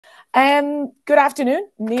Good afternoon,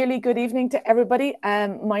 nearly good evening to everybody.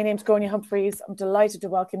 My name's Gráinne Humphreys. I'm delighted to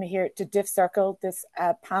welcome you here to DIFF Circle, this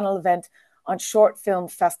panel event on short film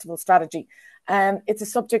festival strategy. It's a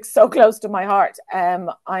subject so close to my heart.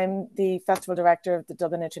 I'm the festival director of the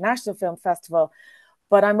Dublin International Film Festival,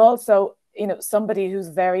 but I'm also, somebody who's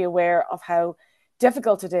very aware of how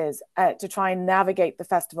difficult it is to try and navigate the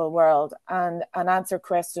festival world and answer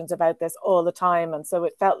questions about this all the time. And so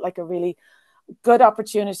it felt like a really good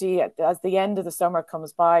opportunity as the end of the summer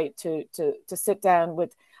comes by to sit down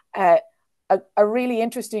with a really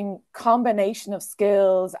interesting combination of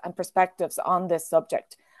skills and perspectives on this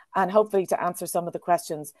subject, and hopefully to answer some of the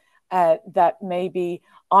questions that may be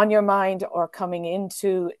on your mind or coming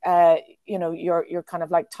into your kind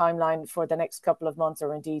of like timeline for the next couple of months,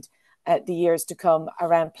 or indeed the years to come,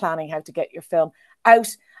 around planning how to get your film out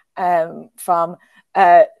from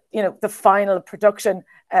the final production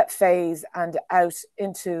phase and out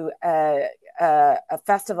into a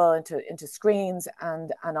festival, into screens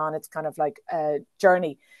and on its kind of like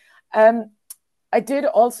journey. I did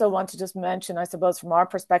also want to just mention, I suppose, from our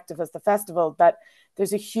perspective as the festival, that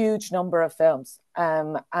there's a huge number of films,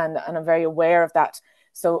 and I'm very aware of that.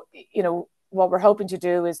 So, what we're hoping to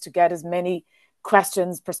do is to get as many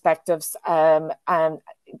questions, perspectives, and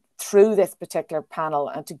through this particular panel,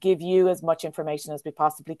 and to give you as much information as we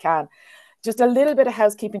possibly can. Just a little bit of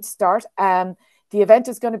housekeeping to start. The event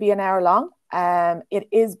is going to be an hour long. It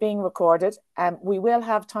is being recorded. We will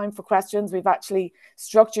have time for questions. We've actually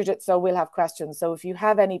structured it so we'll have questions. So if you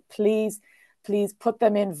have any, please put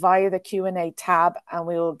them in via the Q&A tab, and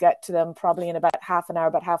we will get to them probably in about half an hour,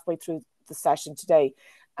 about halfway through the session today.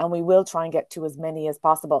 And we will try and get to as many as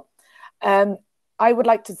possible. I would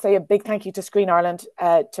like to say a big thank you to Screen Ireland,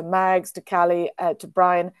 to Mags, to Callie, to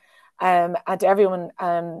Brian, and to everyone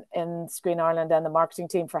in Screen Ireland and the marketing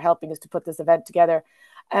team for helping us to put this event together.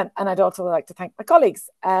 And I'd also like to thank my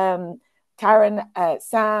colleagues, Karen,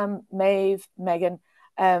 Sam, Maeve, Megan,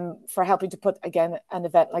 for helping to put, again, an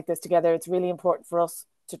event like this together. It's really important for us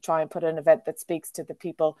to try and put an event that speaks to the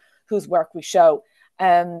people whose work we show.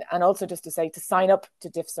 And also just to say to sign up to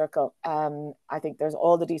DIFF Circle. I think there's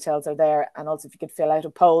all the details are there. And also if you could fill out a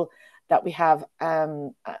poll that we have,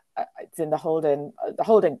 it's in the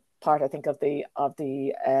holding part, I think, of the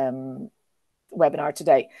webinar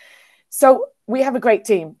today. So we have a great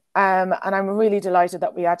team, and I'm really delighted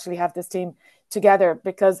that we actually have this team together,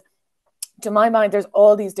 because to my mind, there's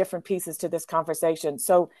all these different pieces to this conversation.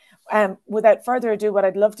 So without further ado, what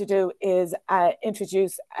I'd love to do is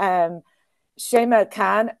introduce Shaimaa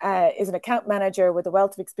Khan. Is an account manager with a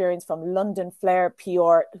wealth of experience from London Flair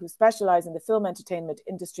PR, who specialise in the film entertainment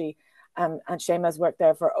industry, and Shaimaa's worked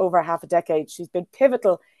there for over half a decade. She's been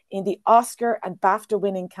pivotal in the Oscar and BAFTA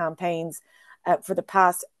winning campaigns for the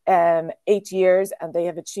past 8 years, and they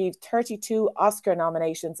have achieved 32 Oscar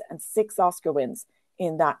nominations and 6 Oscar wins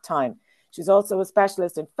in that time. She's also a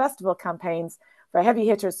specialist in festival campaigns for heavy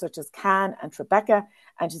hitters such as Cannes and Tribeca,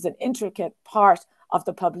 and she's an intricate part of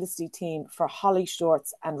the publicity team for Holly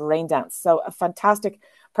Shorts and Raindance. So a fantastic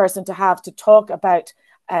person to have to talk about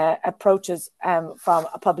approaches from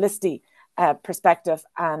a publicity perspective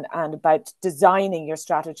and about designing your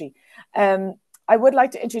strategy. I would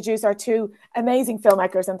like to introduce our two amazing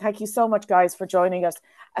filmmakers, and thank you so much, guys, for joining us.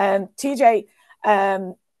 TJ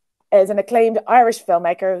is an acclaimed Irish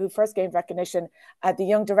filmmaker who first gained recognition at the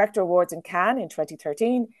Young Director Awards in Cannes in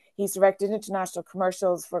 2013. He's directed international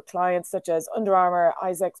commercials for clients such as Under Armour,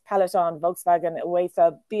 Isaacs, Peloton, Volkswagen,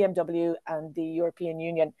 UEFA, BMW, and the European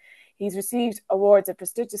Union. He's received awards at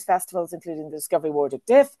prestigious festivals, including the Discovery Award at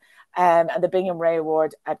DIFF and the Bingham Ray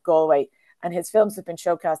Award at Galway. And his films have been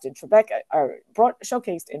showcased in Tribeca,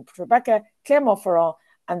 Clermont-Ferrand,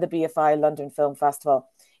 and the BFI London Film Festival.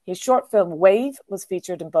 His short film Wave was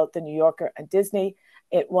featured in both The New Yorker and Disney.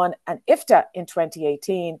 It won an IFTA in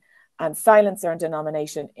 2018, and Silence earned a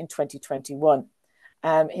nomination in 2021.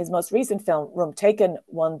 His most recent film, Room Taken,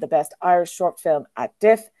 won the Best Irish Short Film at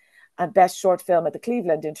DIFF and Best Short Film at the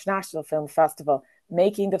Cleveland International Film Festival,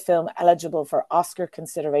 making the film eligible for Oscar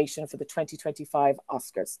consideration for the 2025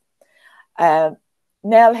 Oscars.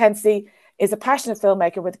 Nell Hensey is a passionate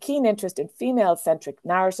filmmaker with a keen interest in female-centric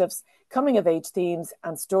narratives, coming-of-age themes,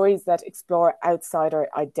 and stories that explore outsider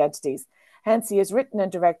identities. Hensey has written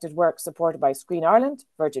and directed work supported by Screen Ireland,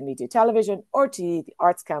 Virgin Media Television, RTE, the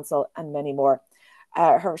Arts Council, and many more.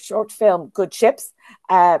 Her short film, Good Ships,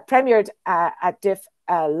 premiered at DIFF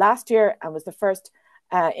last year and was the first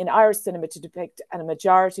in Irish cinema to depict a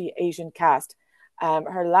majority Asian cast.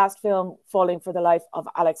 Her last film, Falling for the Life of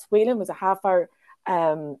Alex Whelan, was a half-hour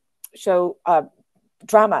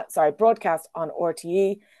broadcast on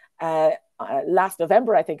RTE. last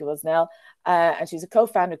November, I think it was, Nell. And she's a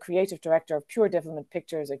co-founder, creative director of Pure Devilment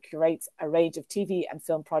Pictures, and curates a range of TV and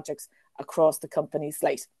film projects across the company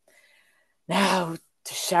slate. Now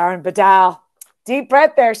to Sharon Badal. Deep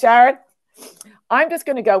breath there, Sharon. I'm just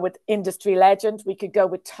going to go with industry legend. We could go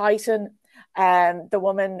with Titan, the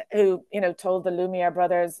woman who, told the Lumiere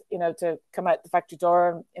brothers, to come out the factory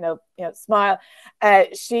door and, smile.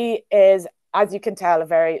 She is, as you can tell, a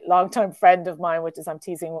very long-time friend of mine, which is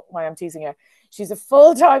why I'm teasing her. She's a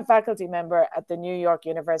full-time faculty member at the New York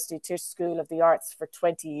University Tisch School of the Arts for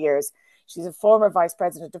 20 years. She's a former vice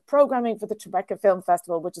president of programming for the Tribeca Film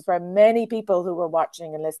Festival, which is where many people who are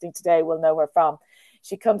watching and listening today will know her from.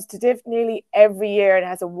 She comes to DIFF nearly every year and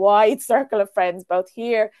has a wide circle of friends, both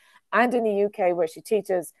here and in the UK, where she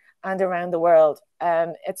teaches, and around the world.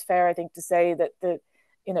 It's fair, I think, to say that the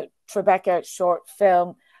Tribeca short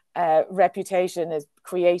film reputation is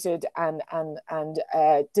created and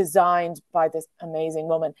designed by this amazing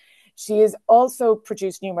woman. She has also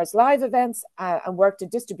produced numerous live events and worked in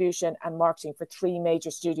distribution and marketing for 3 major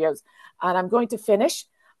studios. And I'm going to finish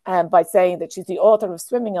by saying that she's the author of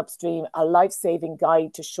Swimming Upstream, a life-saving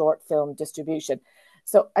guide to short film distribution.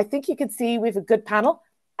 So I think you can see we have a good panel.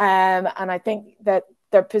 And I think that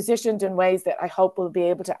they're positioned in ways that I hope will be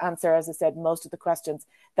able to answer, as I said, most of the questions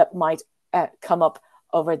that might come up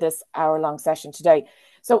over this hour-long session today.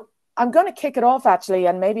 So I'm going to kick it off, actually,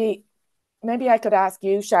 and maybe I could ask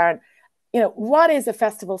you, Sharon, what is a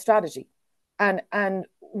festival strategy, and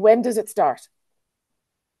when does it start?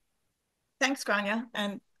 Thanks, Gráinne,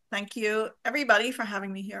 and thank you, everybody, for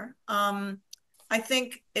having me here. I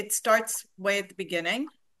think it starts way at the beginning.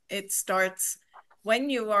 It starts when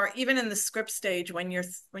you are even in the script stage. When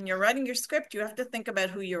you're writing your script, you have to think about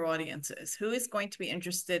who your audience is. Who is going to be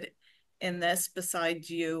interested in this besides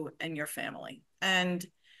you and your family? And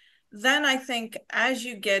then I think as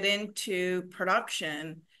you get into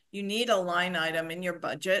production, you need a line item in your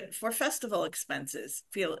budget for festival expenses.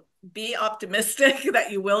 Be optimistic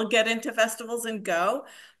that you will get into festivals and go,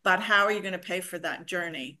 but how are you going to pay for that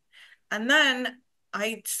journey? And then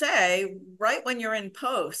I'd say right when you're in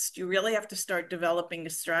post, you really have to start developing a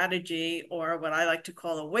strategy, or what I like to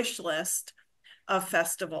call a wish list of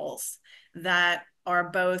festivals that are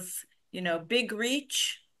both, big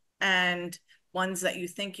reach and ones that you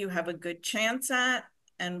think you have a good chance at,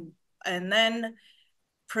 and then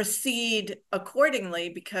proceed accordingly,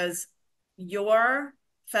 because your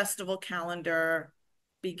festival calendar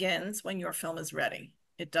begins when your film is ready.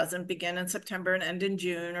 It doesn't begin in September and end in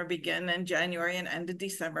June, or begin in January and end in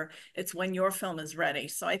December. It's when your film is ready.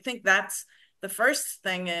 So I think that's the first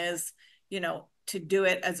thing is, to do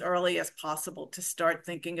it as early as possible, to start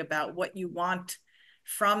thinking about what you want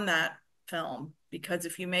from that film. Because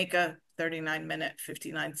if you make a 39-minute,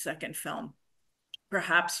 59-second film,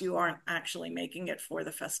 perhaps you aren't actually making it for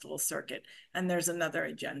the festival circuit, and there's another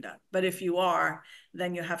agenda. But if you are,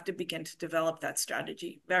 then you have to begin to develop that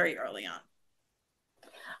strategy very early on.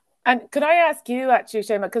 And could I ask you, actually,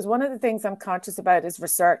 Shaimaa, because one of the things I'm conscious about is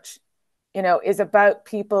research, is about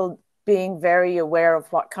people being very aware of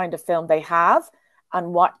what kind of film they have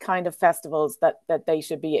and what kind of festivals that they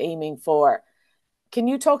should be aiming for. Can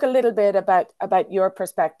you talk a little bit about your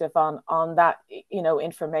perspective on that,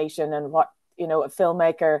 information, and what, a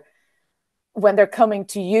filmmaker, when they're coming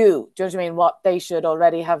to you, do you know what I mean, what they should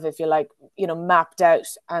already have, if you like, mapped out,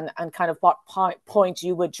 and kind of what point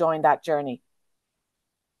you would join that journey?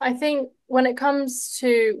 I think when you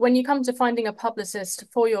come to finding a publicist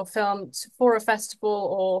for your film, for a festival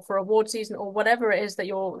or for award season or whatever it is that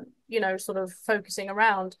you're, sort of focusing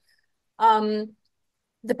around, the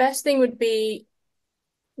best thing would be,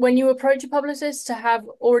 when you approach a publicist, to have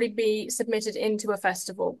already be submitted into a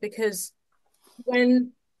festival, because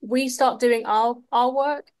when we start doing our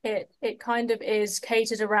work, it kind of is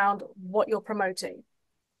catered around what you're promoting.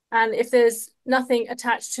 And if there's nothing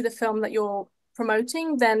attached to the film that you're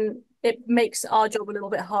promoting, then it makes our job a little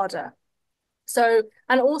bit harder. So,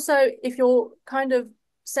 and also, if you're kind of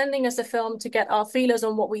sending us a film to get our feelers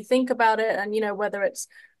on what we think about it, and whether it's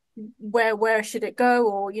where should it go,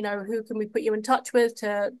 or who can we put you in touch with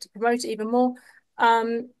to promote it even more,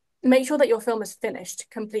 make sure that your film is finished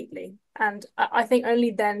completely. And I think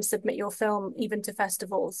only then submit your film even to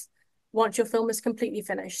festivals, once your film is completely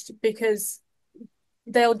finished, because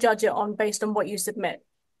they'll judge it based on what you submit.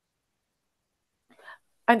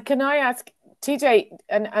 And can I ask, TJ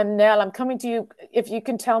and Nell, I'm coming to you, if you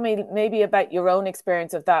can tell me maybe about your own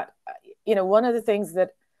experience of that. One of the things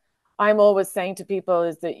that I'm always saying to people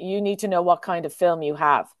is that you need to know what kind of film you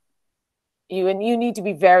have. You need to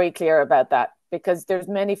be very clear about that. because there's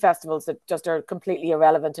many festivals that just are completely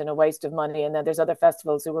irrelevant and a waste of money, and then there's other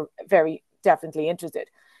festivals who are very definitely interested.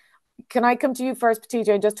 Can I come to you first, TJ,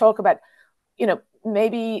 and just talk about,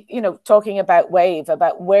 maybe, talking about Wave,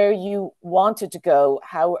 about where you wanted to go,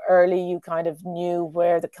 how early you kind of knew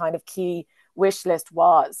where the kind of key wish list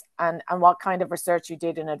was, and what kind of research you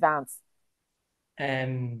did in advance?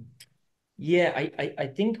 Yeah, I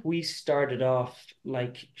think we started off,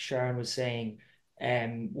 like Sharon was saying,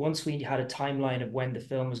 once we had a timeline of when the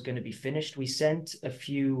film was going to be finished, we sent a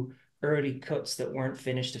few early cuts that weren't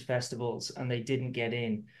finished to festivals and they didn't get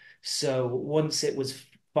in. So once it was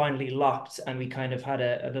finally locked and we kind of had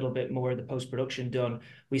a little bit more of the post-production done,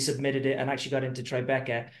 we submitted it and actually got into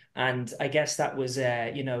Tribeca. And I guess that was,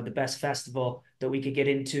 the best festival that we could get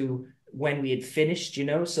into when we had finished,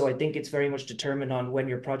 so I think it's very much determined on when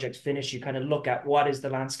your project's finished. You kind of look at what is the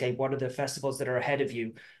landscape, what are the festivals that are ahead of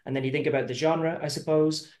you, and then you think about the genre, I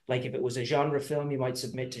suppose. Like if it was a genre film, you might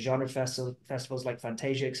submit to genre festivals like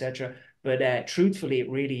Fantasia, etc. But truthfully,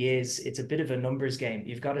 it's a bit of a numbers game.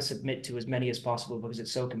 You've got to submit to as many as possible because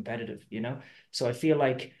it's so competitive, So I feel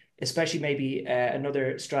like, especially maybe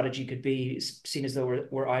another strategy could be, seen as though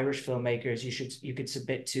we're Irish filmmakers, you could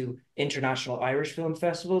submit to international Irish film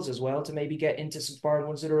festivals as well to maybe get into some foreign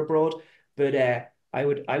ones that are abroad. But I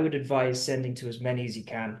would advise sending to as many as you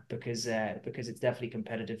can because it's definitely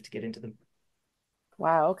competitive to get into them.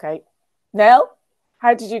 Wow. Okay. Nell,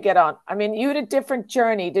 how did you get on? I mean, you had a different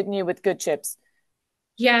journey, didn't you, with Good Chips?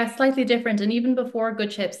 Yeah, slightly different. And even before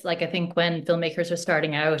Good Chips, like I think when filmmakers are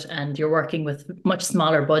starting out and you're working with much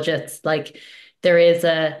smaller budgets, like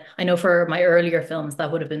I know for my earlier films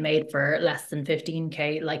that would have been made for less than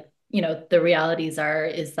 15K, like, the realities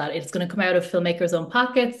is that it's going to come out of filmmakers' own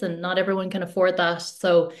pockets and not everyone can afford that.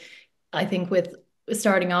 So I think with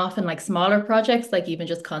starting off in like smaller projects, like even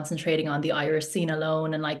just concentrating on the Irish scene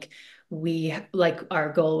alone, and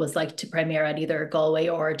our goal was like to premiere at either Galway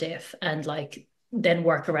or DIFF and like then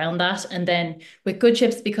work around that. And then with Good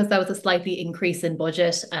Chips, because that was a slightly increase in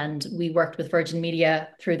budget and we worked with Virgin Media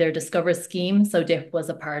through their Discover scheme. So DIFF was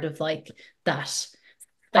a part of like that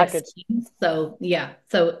Package. scheme. So yeah,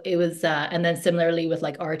 so it was, and then similarly with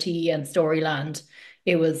like RTE and Storyland,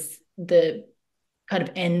 it was the kind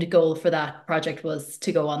of end goal for that project was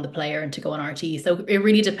to go on the player and to go on RTE. So it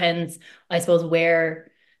really depends, I suppose,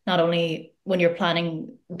 where not only when you're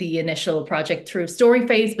planning the initial project through story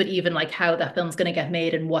phase, but even like how that film's going to get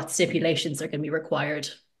made and what stipulations are going to be required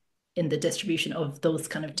in the distribution of those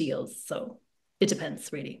kind of deals. So it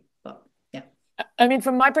depends really. But yeah. I mean,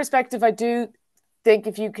 from my perspective, I do think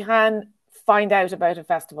if you can find out about a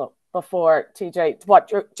festival before, TJ,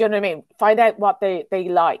 do you know what I mean? Find out what they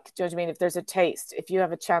like. Do you know what I mean? If there's a taste, if you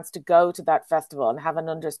have a chance to go to that festival and have an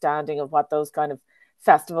understanding of what those kind of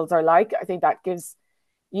festivals are like, I think that gives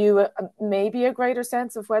you maybe a greater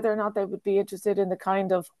sense of whether or not they would be interested in the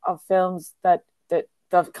kind of films that the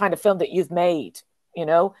kind of film that you've made,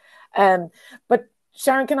 But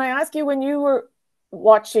Sharon, can I ask you, when you were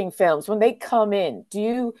watching films, when they come in, do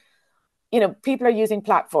you people are using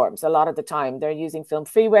platforms a lot of the time. They're using Film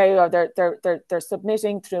Freeway, or they're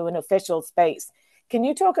submitting through an official space. Can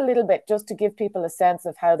you talk a little bit just to give people a sense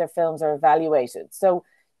of how their films are evaluated? So,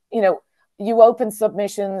 you open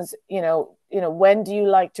submissions, when do you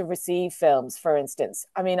like to receive films, for instance?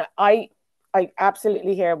 I mean, I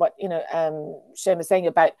absolutely hear what, Shaimaa was saying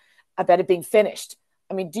about it being finished.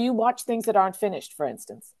 I mean, do you watch things that aren't finished, for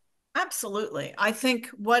instance? Absolutely. I think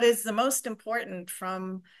what is the most important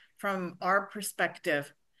from our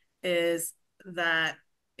perspective is that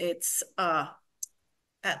it's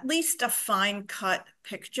at least a fine cut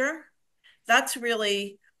picture. That's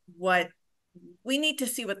really what we need to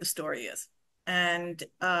see, what the story is. And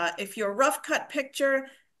if you're a rough cut picture,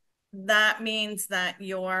 that means that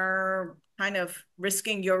you're kind of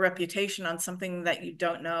risking your reputation on something that you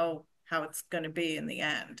don't know how it's going to be in the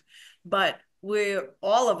end. But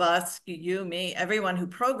all of us, you, me, everyone who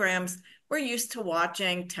programs, we're used to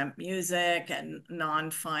watching temp music and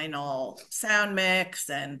non-final sound mix.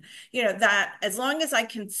 And, that as long as I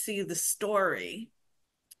can see the story,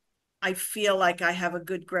 I feel like I have a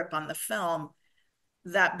good grip on the film.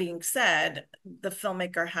 That being said, the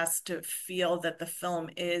filmmaker has to feel that the film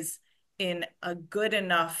is in a good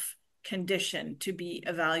enough condition to be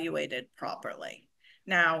evaluated properly.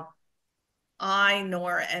 Now, I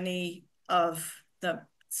nor any of the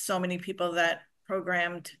so many people that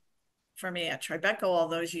programmed for me at Tribeca all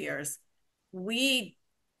those years, we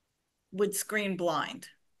would screen blind,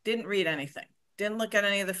 didn't read anything, didn't look at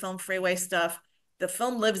any of the Film Freeway stuff. The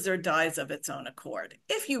film lives or dies of its own accord.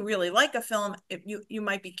 If you really like a film, if you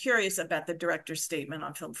might be curious about the director's statement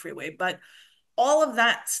on Film Freeway, but all of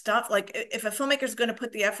that stuff, like if a filmmaker is going to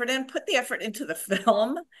put the effort into the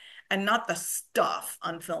film and not the stuff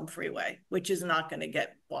on Film Freeway, which is not going to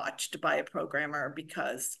get watched by a programmer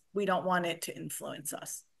because we don't want it to influence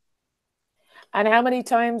us. And how many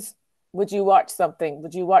times would you watch something?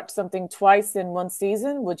 Would you watch something twice in one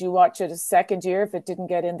season? Would you watch it a second year if it didn't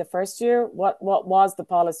get in the first year? What was the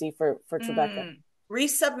policy for Tribeca?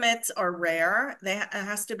 Resubmits are rare. It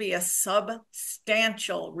has to be a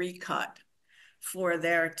substantial recut for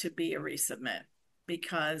there to be a resubmit,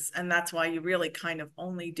 because, and that's why you really kind of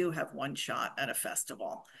only do have one shot at a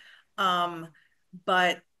festival.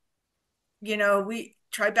 But, you know,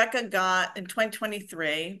 Tribeca got in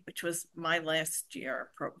 2023, which was my last year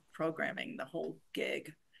programming the whole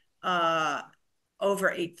gig, over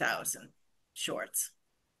 8,000 shorts.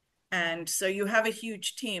 And so you have a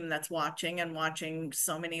huge team that's watching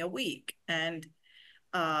so many a week. And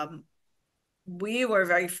we were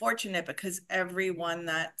very fortunate because everyone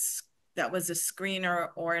that was a screener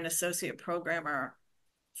or an associate programmer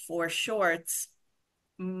for shorts,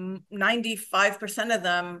 95% of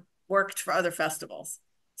them worked for other festivals.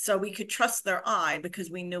 So we could trust their eye because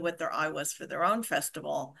we knew what their eye was for their own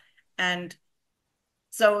festival. And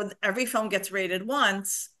so every film gets rated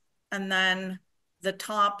once, and then the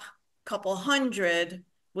top couple hundred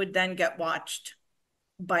would then get watched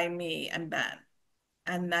by me and Ben.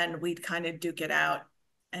 And then we'd kind of duke it out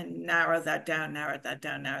and narrow that down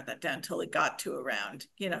until it got to around,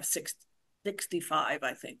 65,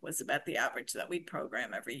 I think, was about the average that we'd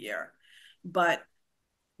program every year. But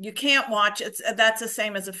you can't watch it. That's the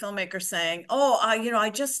same as a filmmaker saying, oh, I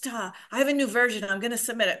have a new version, I'm going to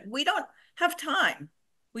submit it. We don't have time.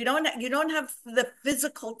 You don't have the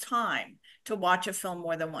physical time to watch a film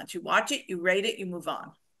more than once. You watch it, you rate it, you move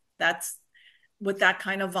on. That's, with that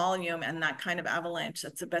kind of volume and that kind of avalanche,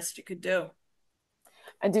 that's the best you could do.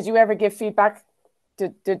 And did you ever give feedback?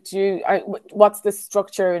 What's the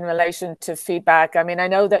structure in relation to feedback? I mean, I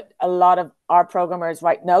know that a lot of our programmers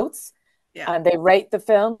write notes, and they rate the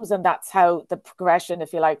films, and that's how the progression,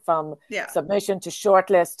 if you like, from submission to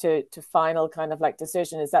shortlist to final kind of like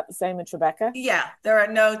decision. Is that the same in Tribeca? Yeah, there are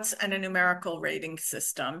notes and a numerical rating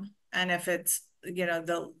system. And if it's,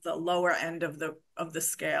 the lower end of the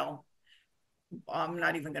scale, I'm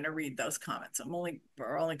not even going to read those comments.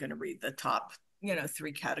 We're only going to read the top,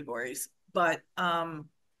 3 categories. But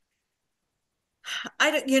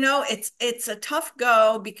it's a tough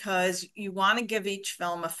go because you want to give each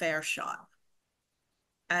film a fair shot.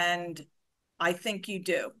 And I think you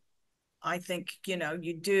do. I think,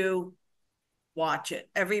 you do watch it.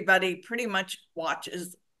 Everybody pretty much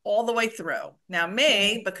watches all the way through. Now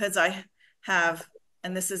me, because I have,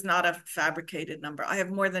 and this is not a fabricated number, I have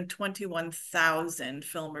more than 21,000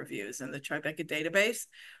 film reviews in the Tribeca database,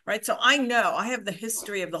 right? So I know, I have the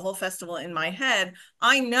history of the whole festival in my head.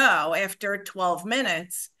 I know after 12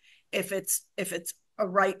 minutes if it's a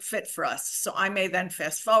right fit for us. So I may then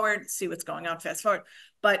fast forward, see what's going on, fast forward.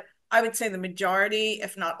 But I would say the majority,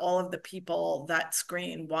 if not all of the people that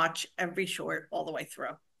screen, watch every short all the way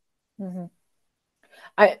through. Mm-hmm.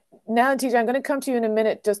 Now, TJ, I'm going to come to you in a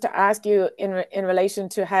minute just to ask you in relation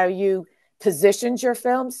to how you positioned your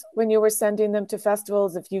films when you were sending them to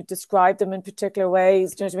festivals, if you described them in particular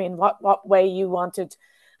ways. Do you know what I mean? What way you wanted,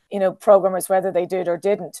 programmers, whether they did or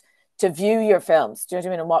didn't, to view your films. Do you know what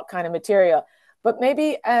I mean? And what kind of material. But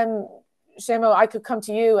maybe, Shaimaa, I could come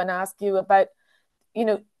to you and ask you about,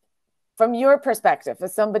 from your perspective,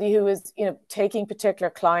 as somebody who is, taking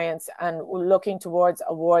particular clients and looking towards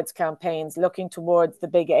awards campaigns, looking towards the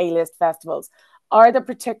big A-list festivals, are there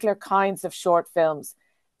particular kinds of short films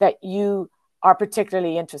that you are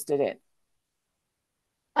particularly interested in?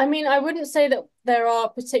 I mean, I wouldn't say that there are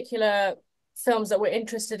particular films that we're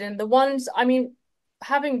interested in. The ones, I mean,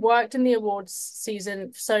 having worked in the awards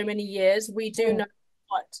season for so many years, we do know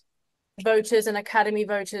what voters and Academy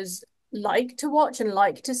voters like to watch and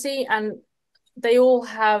like to see, and they all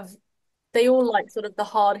like sort of the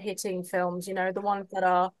hard-hitting films, the ones that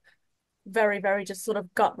are very, very just sort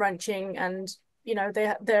of gut-wrenching, and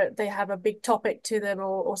they have a big topic to them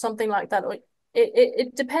or something like that.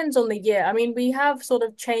 It depends on the year. I mean, we have sort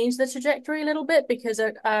of changed the trajectory a little bit because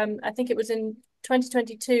I think it was in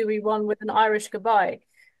 2022 we won with An Irish Goodbye,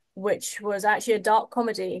 which was actually a dark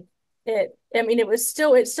comedy. It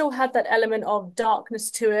still had that element of darkness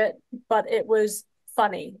to it, but it was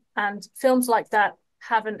funny. And films like that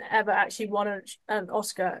haven't ever actually won an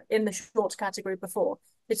Oscar in the short category before.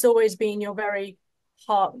 It's always been your very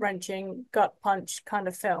heart-wrenching, gut punch kind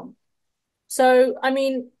of film. So, I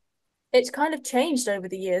mean, it's kind of changed over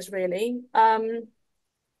the years, really. In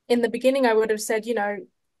the beginning, I would have said,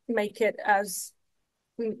 make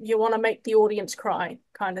you want to make the audience cry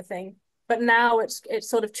kind of thing. But now it's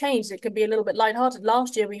sort of changed. It could be a little bit lighthearted.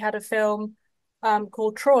 Last year we had a film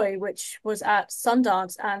called Troy, which was at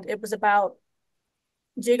Sundance, and it was about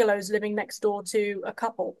gigolos living next door to a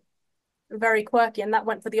couple. Very quirky, and that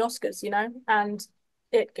went for the Oscars, and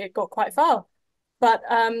it got quite far. But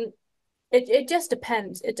it just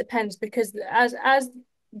depends. It depends, because as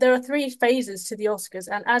there are 3 phases to the Oscars,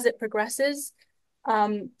 and as it progresses,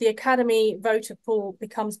 the Academy voter pool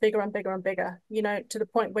becomes bigger and bigger and bigger, to the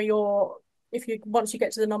point where once you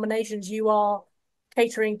get to the nominations, you are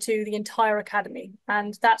catering to the entire Academy.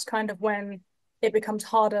 And that's kind of when it becomes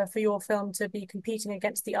harder for your film to be competing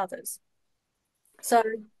against the others. So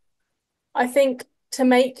I think just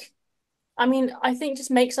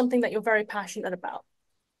make something that you're very passionate about.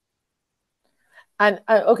 And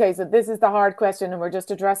okay, so this is the hard question, and we're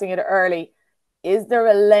just addressing it early. Is there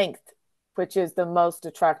a length which is the most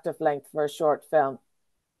attractive length for a short film?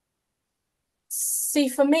 See,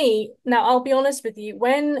 for me, now I'll be honest with you,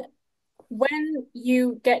 when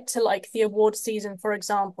you get to like the award season, for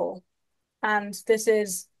example, and this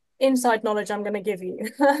is inside knowledge I'm going to give you,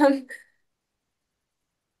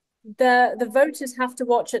 the voters have to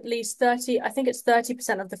watch at least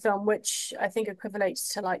 30% of the film, which I think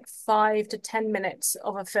equivalates to like 5 to 10 minutes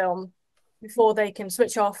of a film before they can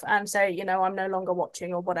switch off and say, I'm no longer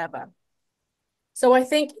watching or whatever. So I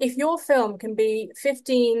think if your film can be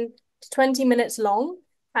 15 to 20 minutes long,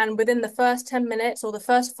 and within the first 10 minutes or the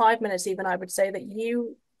first 5 minutes even, I would say that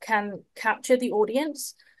you can capture the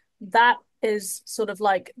audience, that is sort of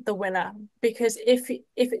like the winner. Because if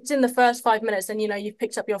it's in the first 5 minutes and you've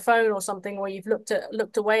picked up your phone or something, or you've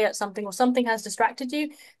looked away at something, or something has distracted you,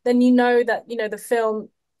 then that the film,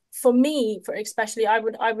 for me, especially, I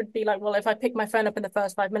would be like, well, if I pick my phone up in the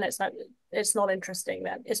first 5 minutes, it's not interesting.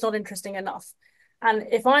 Then it's not interesting enough. And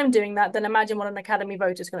if I'm doing that, then imagine what an Academy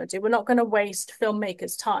voter is going to do. We're not going to waste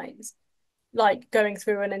filmmakers' times, like going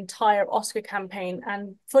through an entire Oscar campaign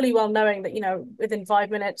and fully well knowing that, within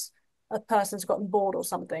 5 minutes, a person's gotten bored or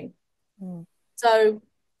something. So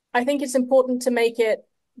I think it's important to make it,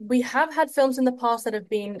 we have had films in the past that have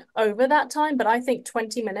been over that time, but I think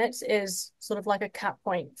 20 minutes is sort of like a cap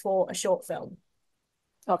point for a short film.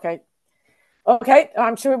 Okay,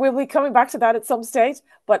 I'm sure we'll be coming back to that at some stage,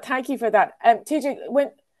 but thank you for that. TJ,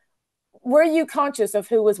 were you conscious of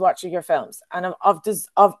who was watching your films, and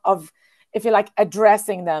of if you like,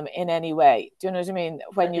 addressing them in any way? Do you know what I mean?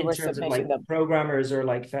 When you were submitting them, programmers or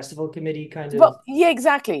like festival committee kind of. Well, yeah,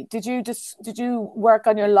 exactly. Did you work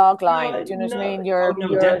on your log line? Do you know what I mean? Your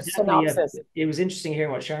synopsis. Yeah. It was interesting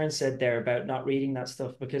hearing what Sharon said there about not reading that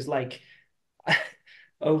stuff, because like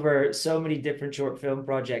over so many different short film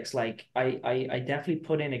projects, like I definitely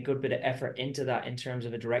put in a good bit of effort into that in terms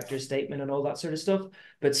of a director's statement and all that sort of stuff.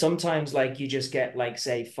 But sometimes like you just get like,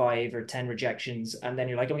 say, 5 or 10 rejections, and then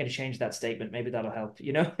you're like, I'm going to change that statement. Maybe that'll help,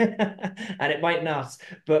 and it might not,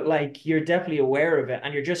 but like you're definitely aware of it,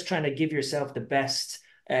 and you're just trying to give yourself the best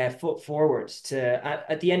foot forward to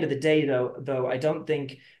at the end of the day, though I don't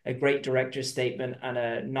think a great director's statement and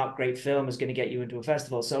a not great film is going to get you into a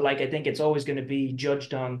festival. So like I think it's always going to be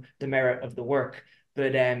judged on the merit of the work,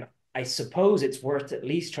 but I suppose it's worth at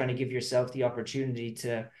least trying to give yourself the opportunity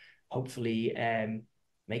to hopefully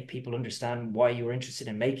make people understand why you were interested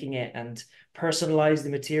in making it, and personalize the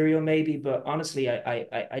material maybe. But honestly,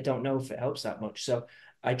 I don't know if it helps that much. So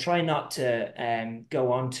I try not to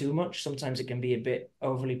go on too much. Sometimes it can be a bit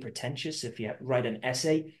overly pretentious if you write an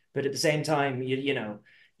essay, but at the same time,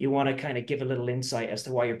 you want to kind of give a little insight as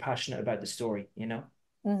to why you're passionate about the story,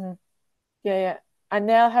 Mm-hmm. Yeah. And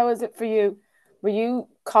Nell, how is it for you? Were you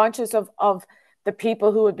conscious of the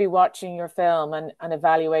people who would be watching your film and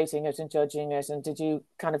evaluating it and judging it? And did you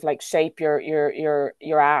kind of like shape your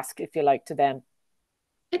ask, if you like, to them?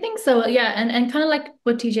 I think so, yeah. And kind of like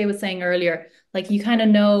what TJ was saying earlier, like you kind of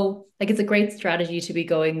know, like it's a great strategy to be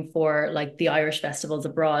going for like the Irish festivals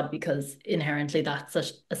abroad, because inherently that's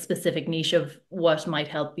such a specific niche of what might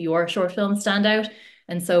help your short film stand out.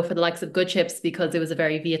 And so for the likes of Good Chips, because it was a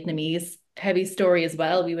very Vietnamese heavy story as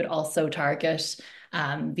well, we would also target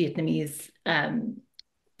Vietnamese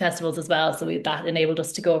festivals as well. So that enabled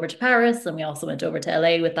us to go over to Paris, and we also went over to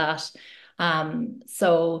LA with that.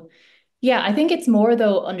 So yeah, I think it's more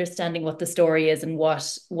though understanding what the story is and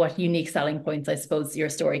what unique selling points I suppose your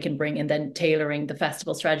story can bring, and then tailoring the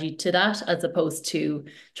festival strategy to that, as opposed to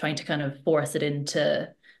trying to kind of force it into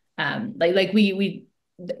like we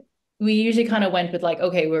usually kind of went with like,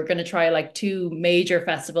 okay, we're going to try like 2 major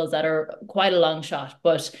festivals that are quite a long shot,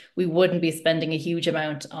 but we wouldn't be spending a huge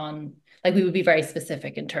amount on, like we would be very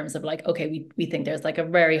specific in terms of like, okay, we think there's like a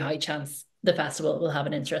very high chance the festival will have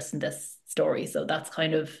an interest in this story. So that's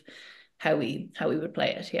kind of how we would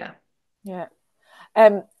play it. Yeah. Yeah.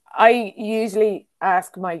 I usually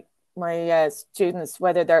ask my students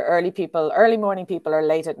whether they're early morning people or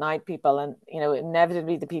late at night people, and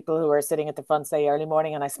inevitably the people who are sitting at the front say early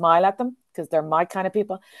morning, and I smile at them because they're my kind of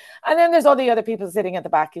people. And then there's all the other people sitting at the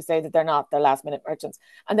back who say that they're not, they're last minute merchants.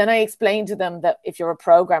 And then I explain to them that if you're a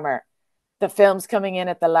programmer, the films coming in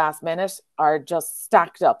at the last minute are just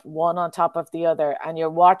stacked up one on top of the other, and you're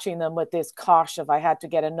watching them with this cosh of, I had to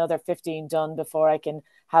get another 15 done before I can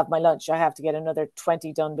have my lunch, I have to get another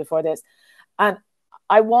 20 done before this. And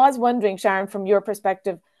I was wondering, Sharon, from your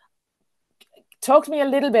perspective, talk to me a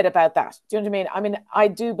little bit about that. Do you know what I mean? I mean, I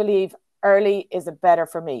do believe early is better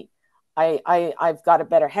for me. I've got a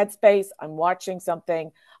better headspace. I'm watching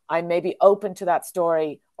something. I may be open to that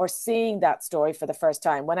story or seeing that story for the first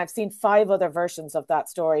time. When I've seen 5 other versions of that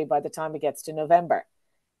story by the time it gets to November,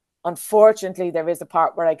 unfortunately, there is a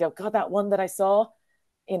part where I go, God, that one that I saw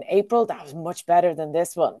in April, that was much better than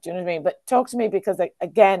this one. Do you know what I mean? But talk to me, because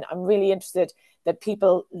again, I'm really interested that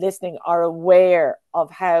people listening are aware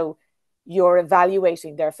of how you're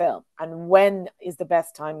evaluating their film and when is the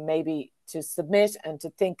best time maybe to submit and to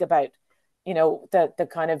think about, the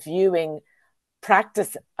kind of viewing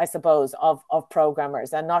practice, I suppose, of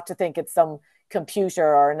programmers, and not to think it's some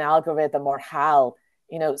computer or an algorithm or HAL,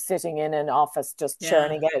 sitting in an office just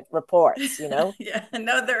churning out reports, Yeah,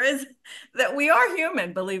 no, there is that. We are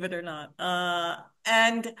human, believe it or not.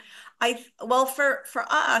 And for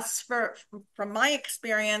us, from my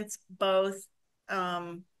experience, both,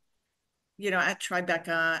 at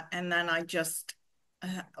Tribeca, and then I just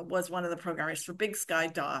was one of the programmers for Big Sky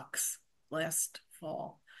Docs last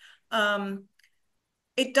fall.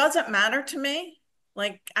 It doesn't matter to me.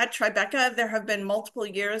 Like at Tribeca, there have been multiple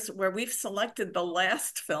years where we've selected the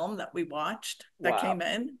last film that we watched that came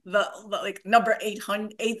in, the like number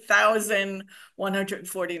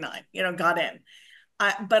 8,149, got in.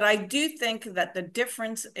 But I do think that the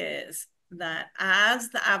difference is that as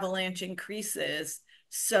the avalanche increases,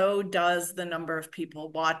 so does the number of people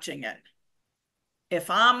watching it. If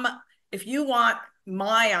you want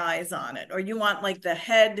my eyes on it, or you want like the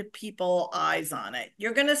head people eyes on it,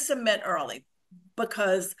 you're going to submit early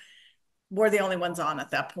because we're the only ones on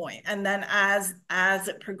at that point. And then as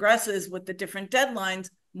it progresses with the different deadlines,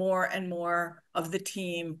 more and more of the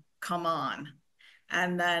team come on.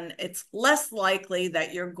 And then it's less likely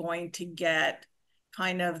that you're going to get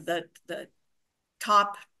kind of the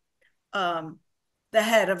top, the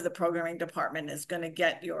head of the programming department is going to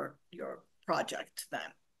get your project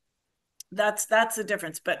then. That's the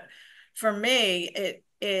difference. But for me,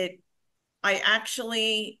 I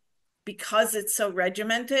actually, because it's so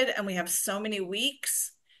regimented and we have so many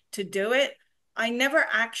weeks to do it, I never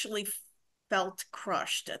actually felt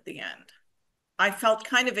crushed at the end. I felt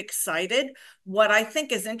kind of excited. What I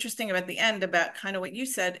think is interesting about the end, about kind of what you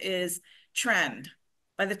said, is trend.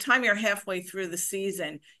 By the time you're halfway through the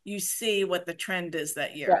season, you see what the trend is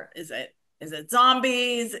that year. Yeah. Is it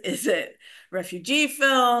zombies? Is it refugee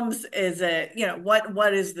films? Is it,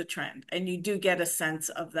 what is the trend? And you do get a sense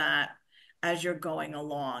of that as you're going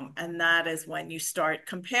along. And that is when you start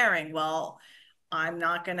comparing, well, I'm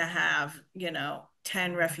not going to have,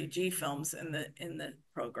 10 refugee films in the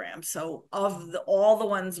program. So of all the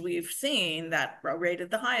ones we've seen that are rated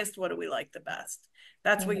the highest, what do we like the best?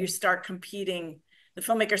 That's where you start competing. The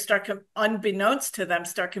filmmakers unbeknownst to them,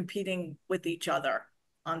 start competing with each other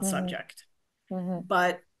on subject.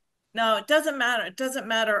 But no, it doesn't matter. It doesn't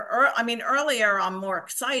matter. Earlier I'm more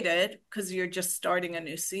excited because you're just starting a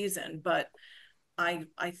new season. But I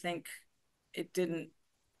think it didn't.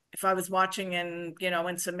 If I was watching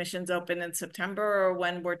when submissions open in September, or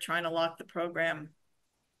when we're trying to lock the program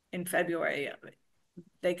in February,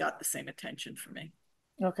 they got the same attention for me.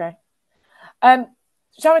 Okay. Shaimaa,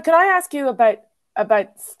 can I ask you about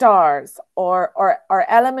stars or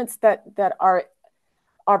elements that are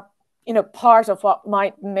part of what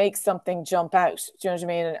might make something jump out? Do you know what I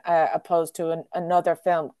mean? Opposed to another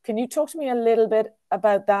film. Can you talk to me a little bit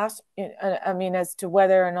about that? I mean, as to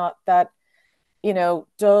whether or not that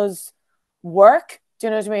does work, do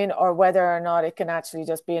you know what I mean? Or whether or not it can actually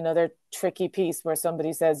just be another tricky piece where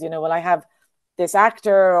somebody says, well, I have this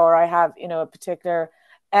actor, or I have, a particular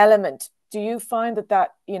element. Do you find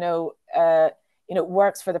that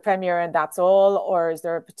works for the premiere and that's all? Or is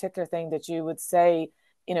there a particular thing that you would say,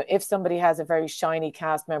 if somebody has a very shiny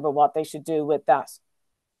cast member, what they should do with that?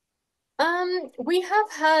 We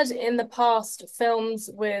have had in the past films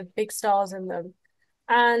with big stars in them,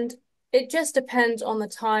 and it just depends on the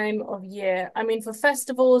time of year. I mean, for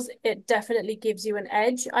festivals, it definitely gives you an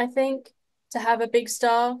edge, I think, to have a big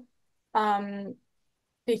star.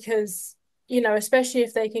 because, you know, especially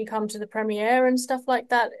if they can come to the premiere and stuff like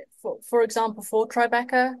that. For example, for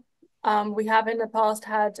Tribeca, we have in the past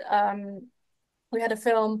had we had a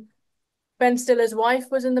film. Ben Stiller's wife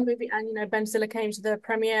was in the movie, and you know, Ben Stiller came to the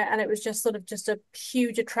premiere, and it was just sort of just a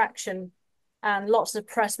huge attraction, and lots of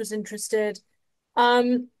press was interested.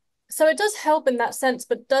 So it does help in that sense,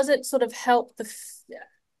 but does it sort of help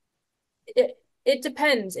it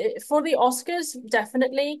depends. For the Oscars,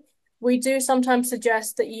 definitely. We do sometimes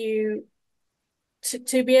suggest that you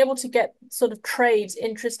to be able to get sort of trades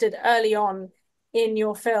interested early on in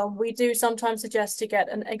your film, we do sometimes suggest to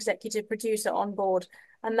get an executive producer on board,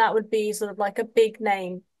 and that would be sort of like a big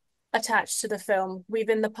name attached to the film. We've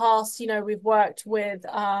in the past, you know, we've worked with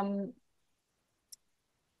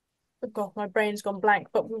God, my brain's gone blank,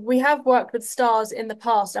 but we have worked with stars in the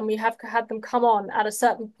past, and we have had them come on at a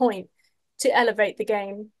certain point to elevate the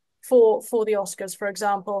game for the Oscars, for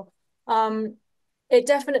example. It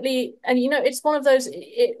definitely, and you know, it's one of those,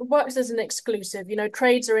 it works as an exclusive. You know,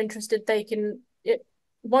 trades are interested, they can it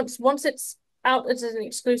once it's out as an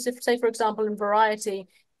exclusive, say for example in Variety,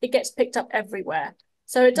 it gets picked up everywhere.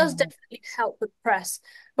 So it does definitely help with press.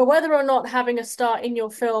 But whether or not having a star in your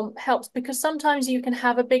film helps, because sometimes you can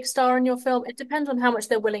have a big star in your film, it depends on how much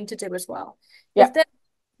they're willing to do as well. Yeah. If they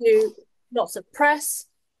do lots of press,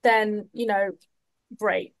 then, you know,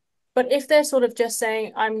 great. But if they're sort of just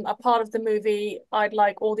saying, I'm a part of the movie, I'd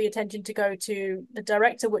like all the attention to go to the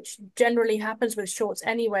director, which generally happens with shorts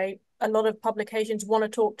anyway. A lot of publications want to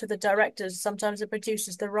talk to the directors, sometimes the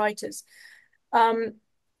producers, the writers.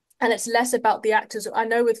 And it's less about the actors. I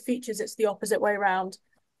know with features, it's the opposite way around.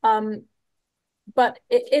 But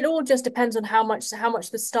it all just depends on how much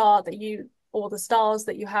the star that you or the stars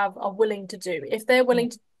that you have are willing to do. If they're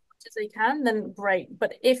willing to do as much as they can, then great.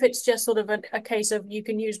 But if it's just sort of a case of you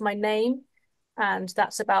can use my name and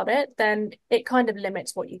that's about it, then it kind of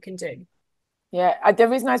limits what you can do. Yeah, the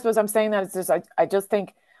reason I suppose I'm saying that is just I just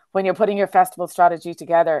think when you're putting your festival strategy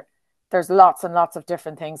together, there's lots and lots of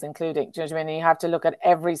different things including. Do you know what I mean? You have to look at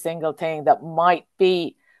every single thing that might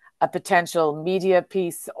be a potential media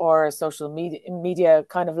piece or a social media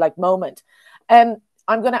kind of like moment. I'm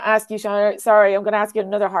going to ask you, Sharon, sorry, I'm going to ask you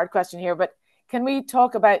another hard question here, but can we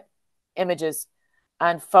talk about images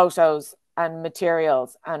and photos and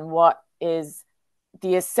materials and what is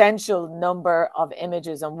the essential number of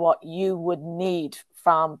images and what you would need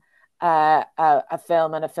from a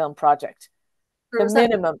film and a film project? The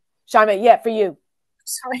minimum. Shaimaa, yeah, for you.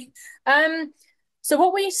 Sorry. So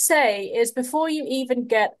what we say is before you even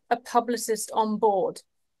get a publicist on board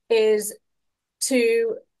is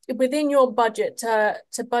to within your budget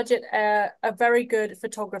to budget a very good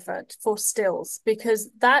photographer for stills, because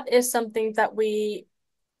that is something that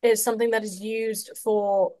is used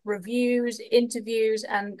for reviews, interviews,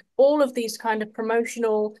 and all of these kind of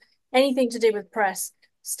promotional, anything to do with press.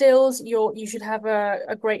 Stills, you should have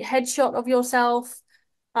a great headshot of yourself,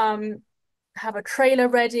 have a trailer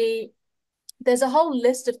ready. There's a whole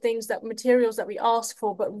list of things materials that we ask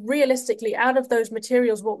for, but realistically, out of those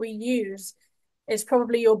materials, what we use is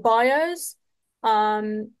probably your bios,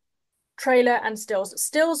 trailer, and stills.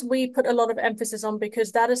 Stills we put a lot of emphasis on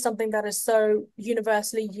because that is something that is so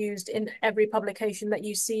universally used in every publication that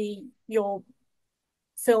you see your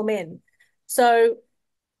film in. So,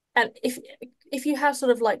 and if you have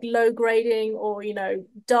sort of like low grading or, you know,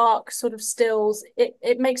 dark sort of stills,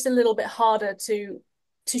 it makes it a little bit harder to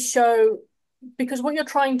show, because what you're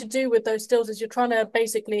trying to do with those stills is you're trying to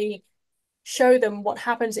basically show them what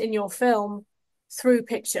happens in your film through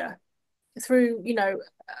picture, through, you know,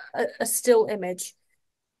 a still image.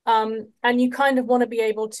 And you kind of want to be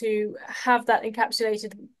able to have that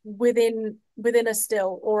encapsulated within a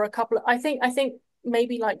still or a couple of, I think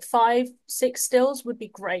maybe like 5-6 stills would be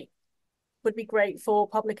great for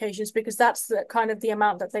publications, because that's the kind of the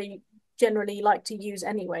amount that they generally like to use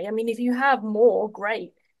anyway. I mean, if you have more,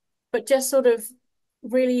 great, but just sort of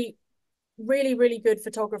really, really, really good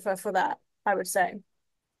photographer for that, I would say.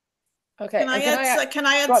 Okay. Can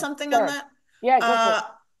I add something on that? Yeah, go for it.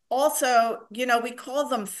 Also, you know, we call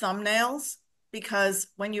them thumbnails because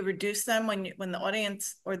when you reduce them, when the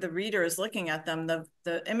audience or the reader is looking at them,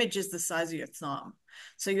 the image is the size of your thumb.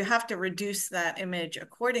 So you have to reduce that image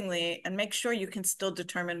accordingly and make sure you can still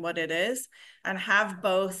determine what it is and have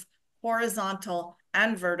both horizontal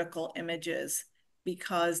and vertical images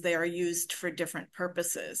because they are used for different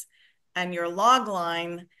purposes. And your log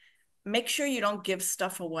line, make sure you don't give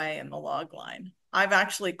stuff away in the log line. I've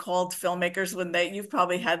actually called filmmakers when you've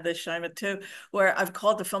probably had this, Shaimaa, too, where I've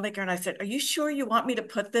called the filmmaker and I said, are you sure you want me to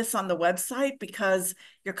put this on the website? Because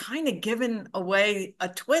you're kind of giving away a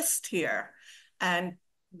twist here. And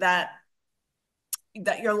that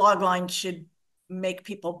your log line should make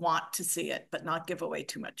people want to see it, but not give away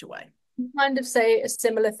too much away. Kind of say a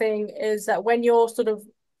similar thing is that when you're sort of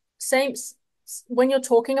when you're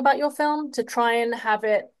talking about your film, to try and have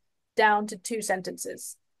it down to 2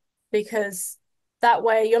 sentences, because that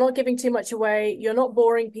way you're not giving too much away, you're not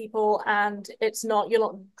boring people, and you're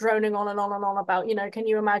not droning on and on and on about, can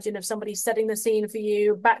you imagine if somebody's setting the scene for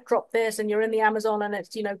you, backdrop this, and you're in the Amazon, and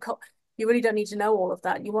it's, you really don't need to know all of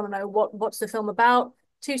that. You want to know what's the film about,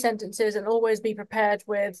 2 sentences, and always be prepared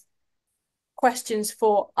with questions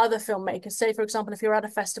for other filmmakers. Say, for example, if you're at a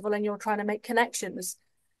festival and you're trying to make connections,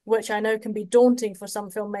 which I know can be daunting for some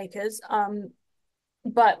filmmakers,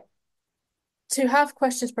 but to have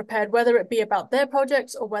questions prepared, whether it be about their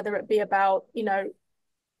projects or whether it be about,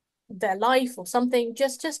 their life or something,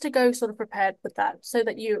 just to go sort of prepared with that, so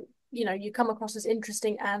that you come across as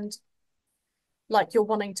interesting and like you're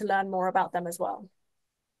wanting to learn more about them as well.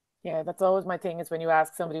 Yeah, that's always my thing, is when you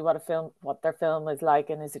ask somebody what their film is like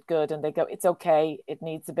and is it good, and they go, it's okay, it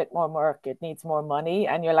needs a bit more work, it needs more money,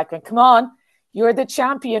 and you're like, come on, you're the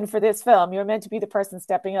champion for this film, you're meant to be the person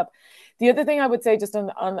stepping up. The other thing I would say just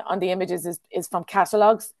on the images is from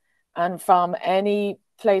catalogs and from any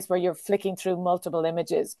place where you're flicking through multiple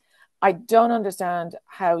images. I don't understand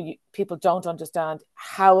how people don't understand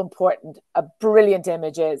how important a brilliant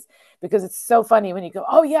image is, because it's so funny when you go,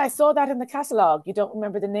 oh yeah, I saw that in the catalogue. You don't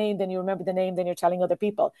remember the name, then you remember the name, then you're telling other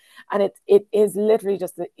people. And it is literally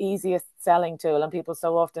just the easiest selling tool. And people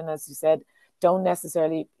so often, as you said, don't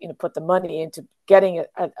necessarily put the money into getting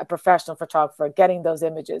a professional photographer, getting those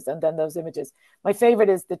images, and then those images. My favorite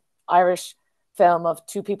is the Irish film of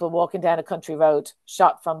 2 people walking down a country road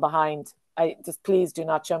shot from behind. I just, please do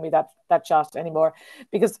not show me that shot anymore,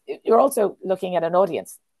 because you're also looking at an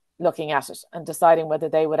audience looking at it and deciding whether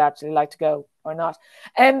they would actually like to go or not.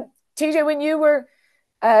 TJ, when you were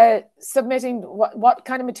submitting, what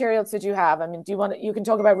kind of materials did you have? I mean, you can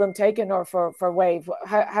talk about Room Taken or for Wave.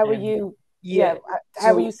 How were you? Yeah.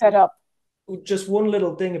 How were you set up? Just one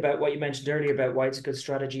little thing about what you mentioned earlier about why it's a good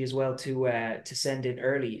strategy as well to send in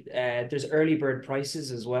early. There's early bird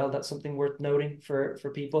prices as well. That's something worth noting for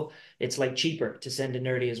people. It's like cheaper to send in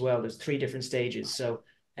early as well. There's 3 different stages, so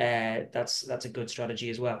that's a good strategy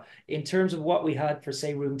as well. In terms of what we had for,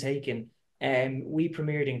 say, Room Taken, we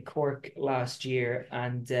premiered in Cork last year,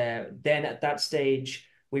 and then at that stage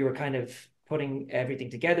we were kind of putting everything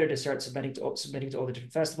together to start submitting to all the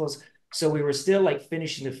different festivals. So we were still like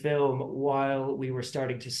finishing the film while we were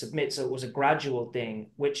starting to submit. So it was a gradual thing,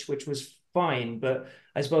 which was fine. But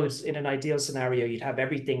I suppose in an ideal scenario, you'd have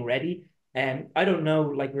everything ready. And I don't know,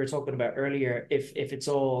 like we were talking about earlier, if it's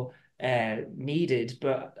all needed,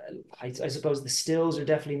 but I suppose the stills are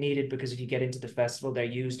definitely needed, because if you get into the festival, they're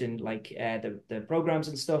used in like the programs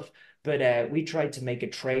and stuff. But we tried to make a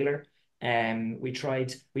trailer. We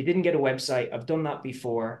didn't get a website. I've done that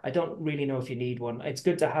before. I don't really know if you need one. It's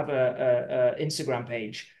good to have a Instagram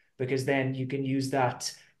page, because then you can use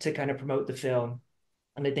that to kind of promote the film.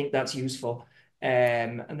 And I think that's useful.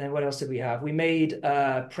 And then what else did we have? We made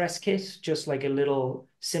a press kit, just like a little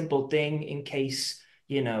simple thing in case,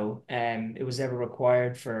 it was ever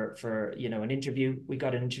required for an interview. We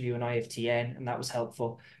got an interview in IFTN, and that was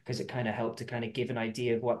helpful, because it kind of helped to kind of give an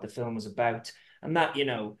idea of what the film was about. And that,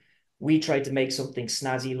 we tried to make something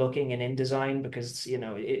snazzy looking and in design, because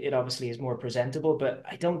it obviously is more presentable, but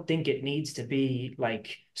I don't think it needs to be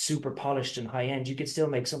like super polished and high end. You could still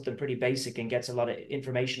make something pretty basic and gets a lot of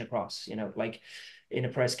information across. Like in a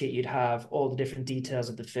press kit, you'd have all the different details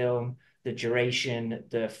of the film, the duration,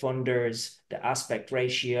 the funders, the aspect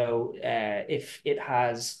ratio, if it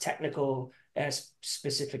has technical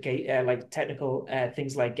specific like technical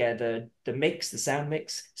things like the mix, the sound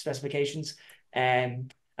mix specifications.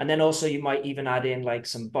 And then also you might even add in like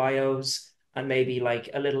some bios and maybe like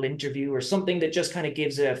a little interview or something that just kind of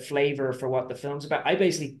gives a flavor for what the film's about. I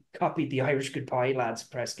basically copied the Irish Goodbye Lads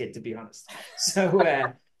press kit, to be honest.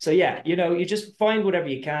 So yeah, you just find whatever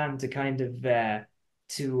you can to kind of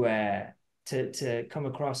to come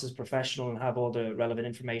across as professional and have all the relevant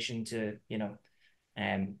information to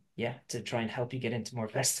to try and help you get into more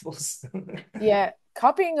festivals. Yeah,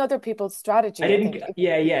 copying other people's strategy. I didn't.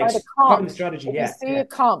 Copying the strategy. If you see a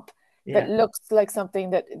comp that looks like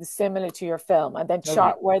something that is similar to your film, and then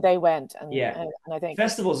chart where they went, and I think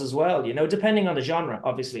festivals as well. Depending on the genre,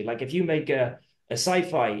 obviously. Like if you make a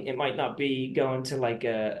sci-fi, it might not be going to like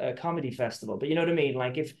a comedy festival, but you know what I mean.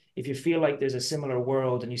 Like if you feel like there's a similar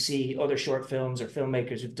world and you see other short films or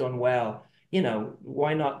filmmakers who've done well,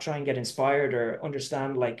 why not try and get inspired or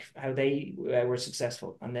understand like how they were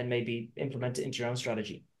successful, and then maybe implement it into your own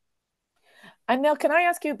strategy. And Nell, can I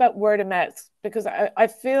ask you about word of mouth? Because I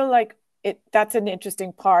feel like that's an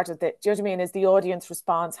interesting part of it. Do you know what I mean? Is the audience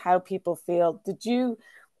response, how people feel.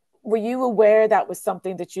 Were you aware that was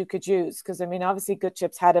something that you could use? Because I mean, obviously Good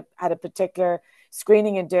Chips had a particular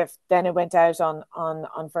screening in DIFF, then it went out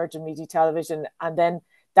on Virgin Media Television, and then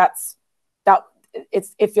that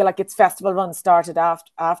it feel like its festival run started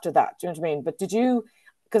after that. Do you know what I mean? But did you,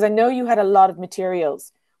 because I know you had a lot of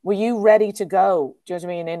materials, were you ready to go? Do you know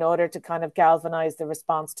what I mean? In order to kind of galvanize the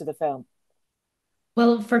response to the film?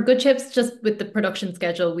 Well, for Good Chips, just with the production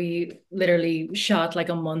schedule, we literally shot like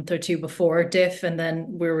a month or two before DIFF, and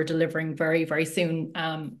then we were delivering very, very soon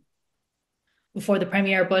before the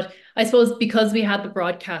premiere. But I suppose because we had the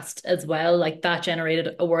broadcast as well, like that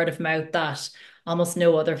generated a word of mouth that almost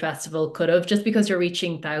no other festival could have, just because you're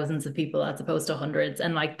reaching thousands of people as opposed to hundreds.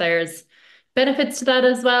 And like there's benefits to that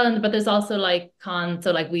as well. But there's also like cons.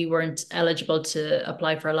 So like we weren't eligible to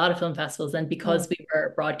apply for a lot of film festivals, and because we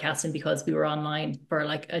were broadcasting, because we were online for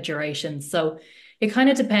like a duration. So it kind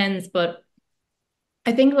of depends. But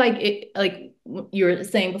I think like you were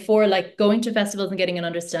saying before, like going to festivals and getting an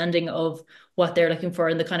understanding of what they're looking for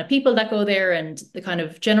and the kind of people that go there and the kind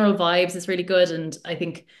of general vibes is really good. And I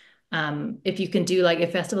think if you can do like,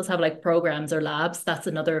 if festivals have like programs or labs, that's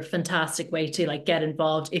another fantastic way to like get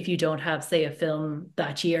involved if you don't have, say, a have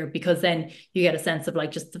that year, because then you get a sense of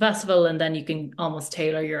like just the festival, and then you can almost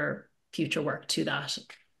tailor your future work to that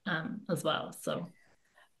as well. So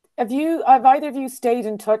have either of you stayed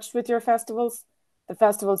in touch with your festivals, the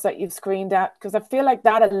festivals that you've screened at? Because I feel like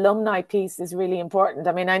that alumni piece is really important.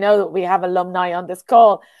 I mean, I know that we have alumni on this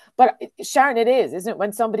call, but Sharon, it is, isn't it?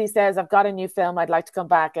 When somebody says, I've got a new film, I'd like to come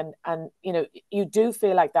back, and you know, you do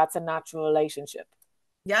feel like that's a natural relationship.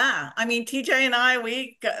 Yeah, I mean, TJ and I,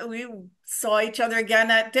 we saw each other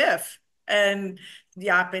again at DIFF, and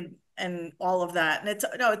Yap, and all of that.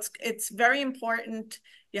 And it's very important.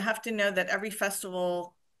 You have to know that every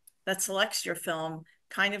festival that selects your film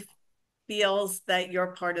kind of feels that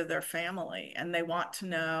you're part of their family, and they want to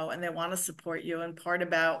know and they want to support you. And part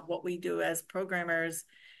about what we do as programmers,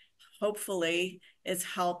 hopefully, is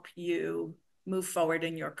help you move forward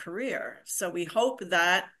in your career. So we hope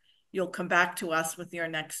that you'll come back to us with your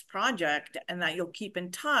next project, and that you'll keep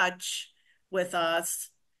in touch with us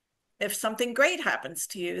if something great happens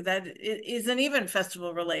to you that isn't even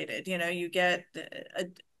festival related. You know, you get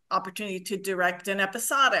an opportunity to direct an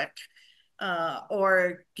episodic,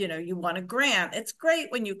 or you know, you want a grant. It's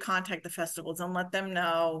great when you contact the festivals and let them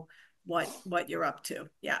know what you're up to.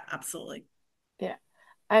 Yeah, absolutely. Yeah.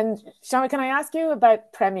 And Shaimaa, can I ask you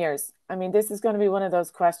about premieres? I mean, this is going to be one of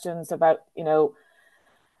those questions about, you know,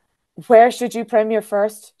 where should you premiere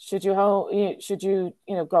first? Should you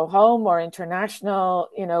go home or international?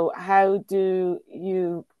 You know, how do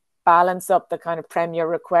you balance up the kind of premiere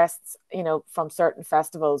requests, you know, from certain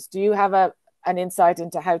festivals? Do you have an insight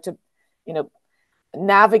into how to, you know,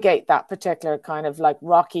 navigate that particular kind of like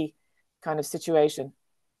rocky kind of situation?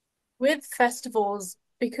 With festivals,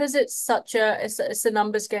 because it's a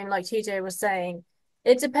numbers game, like TJ was saying,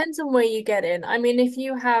 it depends on where you get in. I mean, if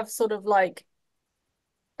you have sort of like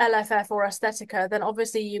LFF or Aesthetica, then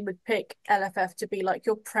obviously you would pick LFF to be like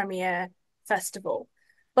your premiere festival.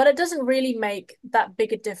 But it doesn't really make that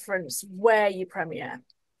big a difference where you premiere.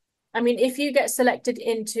 I mean, if you get selected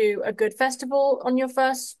into a good festival on your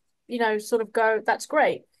first, you know, sort of go, that's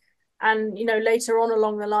great. And, you know, later on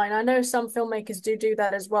along the line, I know some filmmakers do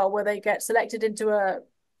that as well, where they get selected into a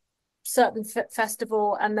certain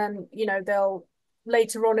festival, and then, you know, they'll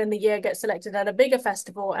later on in the year get selected at a bigger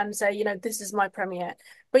festival and say, you know, this is my premiere.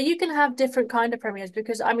 But you can have different kind of premieres,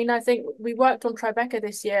 because I mean, I think we worked on Tribeca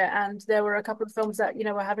this year, and there were a couple of films that, you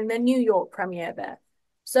know, were having their New York premiere there.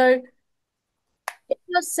 So it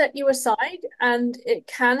does set you aside, and it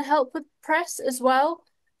can help with press as well.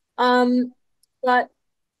 But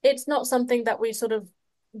it's not something that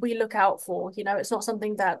we look out for. You know, it's not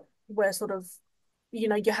something that we're sort of, you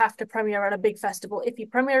know, you have to premiere at a big festival. If you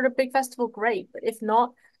premiere at a big festival, great. But if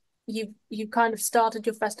not, you've kind of started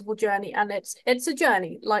your festival journey, and it's a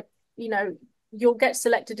journey. Like, you know, you'll get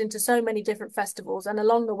selected into so many different festivals, and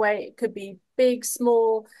along the way it could be big,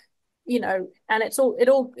 small, you know, and it's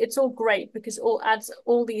all great, because it all adds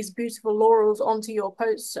all these beautiful laurels onto your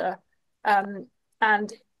poster.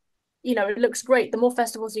 And you know, it looks great. The more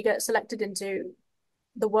festivals you get selected into,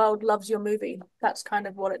 the world loves your movie. That's kind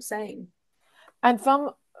of what it's saying. And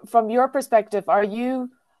from your perspective, are you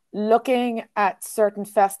looking at certain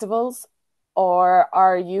festivals, or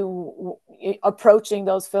are you approaching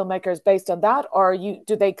those filmmakers based on that, or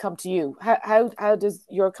do they come to you? How does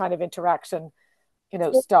your kind of interaction, you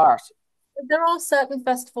know, start? There are certain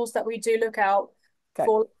festivals that we do look out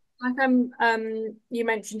for. Like you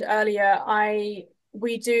mentioned earlier,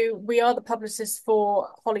 we are the publicists for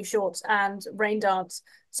Holly Shorts and Rain Dance.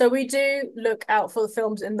 So we do look out for the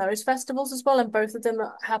films in those festivals as well, and both of them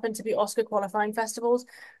happen to be Oscar qualifying festivals.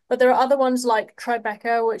 But there are other ones like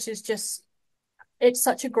Tribeca, which is just it's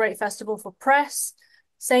such a great festival for press.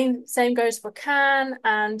 Same goes for Cannes,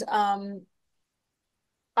 and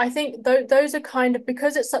I think those are kind of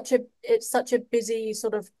because it's such a busy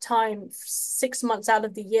sort of time, 6 months out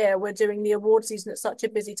of the year, we're doing the award season at such a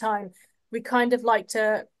busy time. We kind of like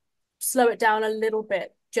to slow it down a little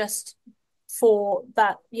bit just for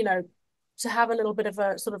that, to have a little bit of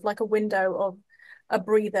a sort of like a window of a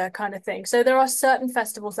breather kind of thing. So there are certain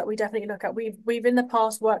festivals that we definitely look at. We've in the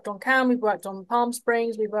past worked on Cannes, we've worked on Palm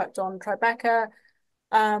Springs, we've worked on Tribeca.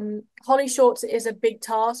 Holly Shorts is a big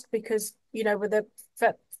task because with a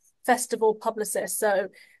festival publicist, so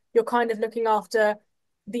you're kind of looking after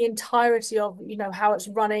the entirety of how it's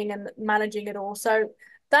running and managing it all. So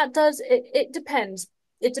that does it depends.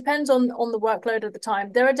 It depends on the workload at the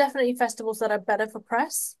time. There are definitely festivals that are better for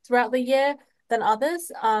press throughout the year than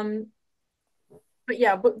others. But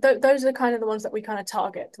yeah, those are kind of the ones that we kind of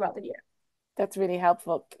target throughout the year. That's really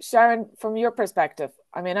helpful. Sharon, from your perspective,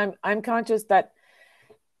 I mean, I'm conscious that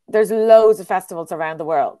there's loads of festivals around the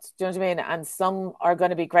world. Do you know what I mean? And some are going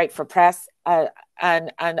to be great for press,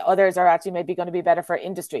 and others are actually maybe going to be better for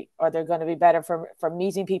industry, or they're going to be better for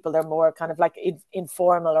meeting people. They're more kind of like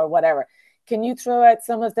informal or whatever. Can you throw out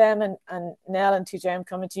some of them? And Nell and TJ, I'm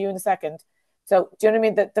coming to you in a second. So do you know what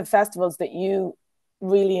I mean? The festivals that you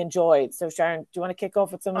really enjoyed. So Sharon, do you want to kick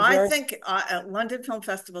off with some of yours? I think London Film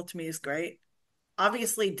Festival to me is great.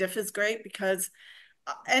 Obviously, DIFF is great because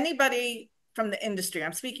anybody from the industry,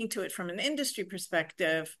 I'm speaking to it from an industry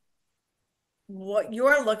perspective, what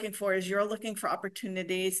you're looking for is you're looking for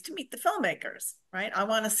opportunities to meet the filmmakers, right? I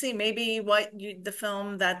want to see maybe the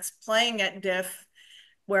film that's playing at DIFF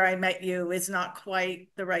where I met you is not quite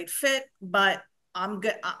the right fit, but I'm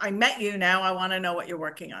good. I met you now. I want to know what you're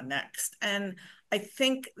working on next. And I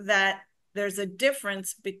think that there's a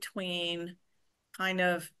difference between kind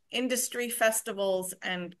of industry festivals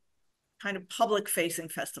and kind of public-facing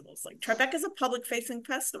festivals. Like Tribeca is a public-facing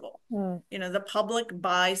festival. The public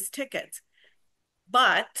buys tickets,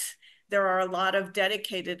 but there are a lot of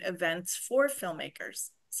dedicated events for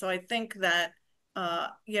filmmakers. So I think that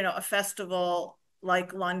a festival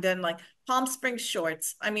like London, like Palm Springs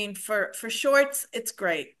Shorts. I mean, for shorts, it's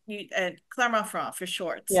great. At Clermont-Ferrand for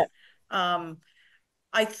shorts. Yeah.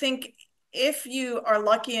 I think if you are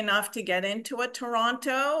lucky enough to get into a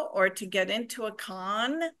Toronto or to get into a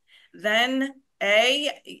Cannes, then A,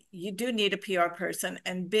 you do need a PR person,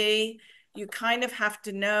 and B, you kind of have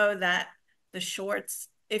to know that the shorts,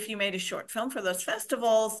 if you made a short film for those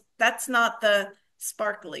festivals, that's not the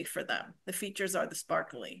sparkly for them. The features are the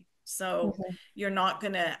sparkly. So you're not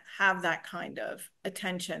going to have that kind of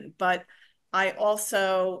attention. But I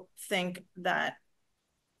also think that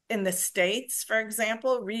in the States, for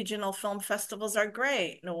example, regional film festivals are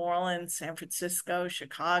great. New Orleans, San Francisco,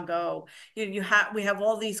 Chicago. We have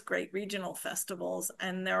all these great regional festivals,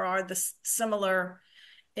 and there are the similar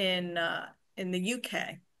in the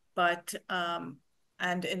UK, but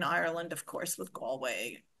and in Ireland, of course, with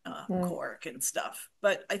Galway, Cork, and stuff.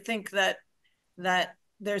 But I think that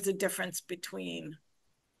there's a difference between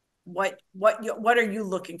what are you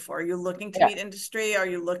looking for? Are you looking to meet industry? Are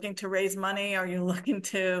you looking to raise money? Are you looking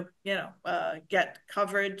to get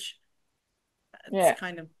coverage? It's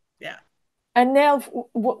kind of And now,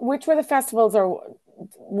 which were the festivals, or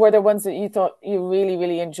were there ones that you thought you really,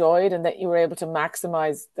 really enjoyed and that you were able to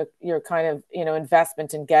maximize your kind of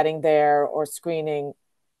investment in getting there or screening?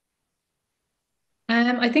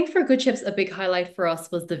 I think for Good Chips, a big highlight for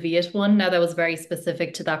us was the Viet one. Now that was very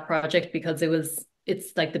specific to that project because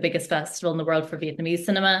it's like the biggest festival in the world for Vietnamese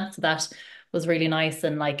cinema. So that was really nice.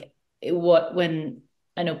 And like when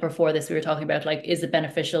I know before this, we were talking about like, is it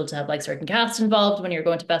beneficial to have like certain cast involved when you're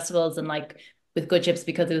going to festivals, and like with Good Chips,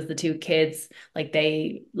 because it was the two kids, like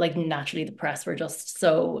they like naturally the press were just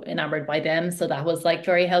so enamored by them. So that was like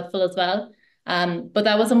very helpful as well. But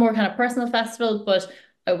that was a more kind of personal festival. But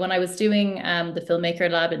when I was doing the filmmaker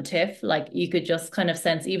lab in TIFF, like you could just kind of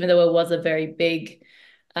sense, even though it was a very big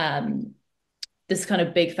this kind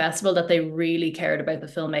of big festival, that they really cared about the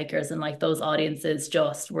filmmakers, and like those audiences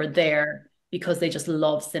just were there because they just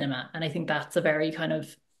love cinema. And I think that's a very kind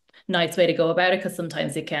of nice way to go about it, because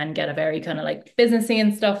sometimes it can get a very kind of like businessy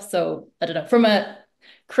and stuff. So I don't know, from a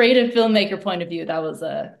creative filmmaker point of view, that was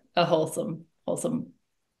a wholesome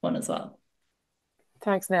one as well.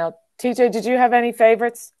 Thanks, Nell. TJ, did you have any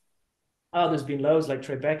favorites? Oh, there's been loads. Like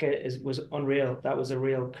Tribeca was unreal. That was a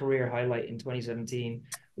real career highlight in 2017.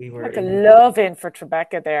 We were like a love in for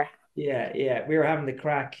Tribeca there. yeah, we were having the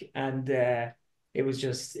crack, and it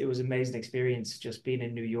was amazing experience just being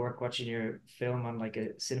in New York watching your film on like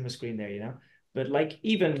a cinema screen there, you know. But like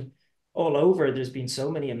even all over, there's been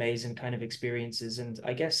so many amazing kind of experiences, and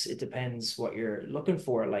I guess it depends what you're looking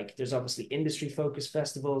for. Like there's obviously industry focused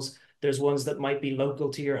festivals. There's ones that might be local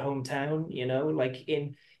to your hometown, you know, like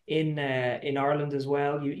in Ireland as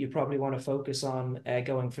well. You probably want to focus on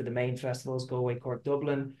going for the main festivals, Galway, Cork,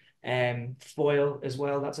 Dublin. Foil as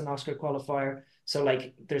well, that's an Oscar qualifier. So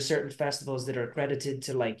like there's certain festivals that are accredited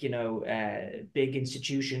to like, you know, big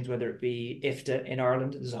institutions, whether it be IFTA in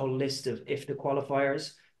Ireland. There's a whole list of IFTA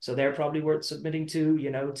qualifiers, so they're probably worth submitting to, you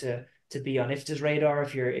know, to be on IFTA's radar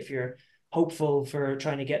if you're hopeful for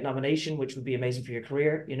trying to get nomination, which would be amazing for your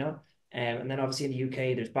career, you know. And then obviously in the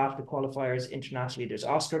UK, there's BAFTA qualifiers. Internationally, there's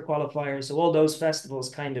Oscar qualifiers. So all those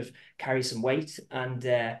festivals kind of carry some weight, and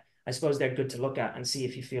I suppose they're good to look at and see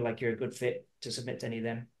if you feel like you're a good fit to submit to any of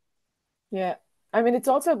them. Yeah. I mean, it's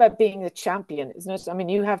also about being a champion, isn't it? I mean,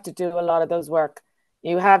 you have to do a lot of those work.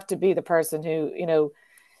 You have to be the person who, you know,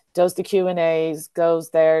 does the Q&As, goes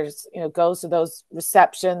there, you know, goes to those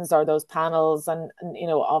receptions or those panels and you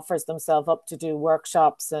know, offers themselves up to do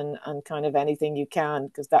workshops and kind of anything you can,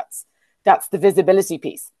 because that's the visibility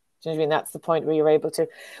piece. Do you know what I mean? That's the point where you're able to.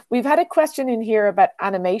 We've had a question in here about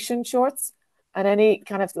animation shorts and any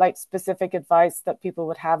kind of like specific advice that people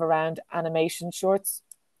would have around animation shorts.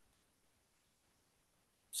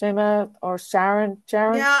 Shaimaa or Sharon?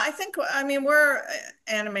 Sharon? Yeah, I mean, we're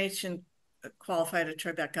animation qualified at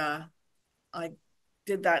Tribeca. I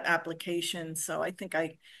did that application, so I think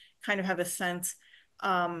I kind of have a sense.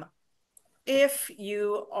 If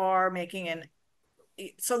you are making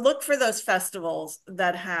so look for those festivals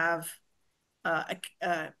that have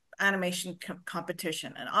animation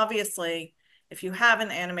competition. And obviously, if you have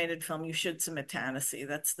an animated film, you should submit to Annecy.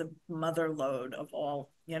 That's the mother lode of all,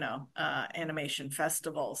 you know, animation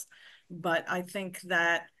festivals. But I think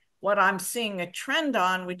that what I'm seeing a trend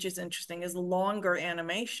on, which is interesting, is longer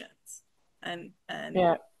animations and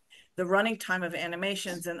Yeah. the running time of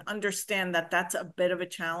animations, and understand that that's a bit of a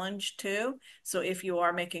challenge too. So if you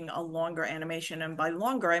are making a longer animation, and by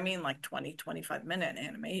longer, I mean like 20-25 minute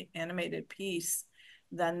animated piece,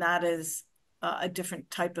 then that is a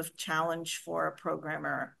different type of challenge for a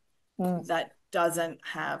programmer that doesn't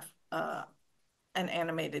have an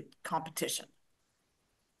animated competition.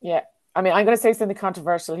 Yeah. I mean, I'm going to say something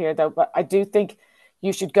controversial here, though, but I do think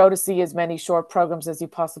you should go to see as many short programs as you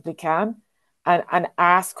possibly can and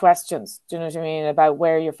ask questions. Do you know what I mean? About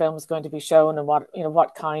where your film is going to be shown and what, you know,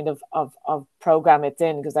 what kind of program it's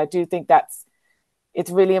in. Because I do think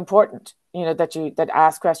it's really important, you know, that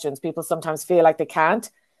ask questions. People sometimes feel like they can't,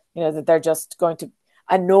 you know, that they're just going to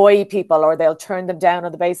annoy people or they'll turn them down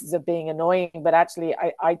on the basis of being annoying. But actually,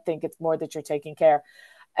 I think it's more that you're taking care.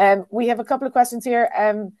 We have a couple of questions here.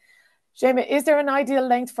 Shaimaa, is there an ideal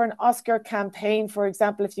length for an Oscar campaign? For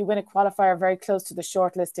example, if you win a qualifier very close to the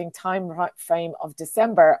shortlisting time frame of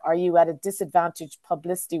December, are you at a disadvantage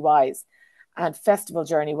publicity-wise and festival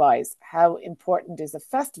journey-wise? How important is a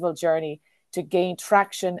festival journey to gain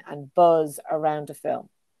traction and buzz around a film?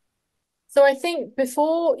 So I think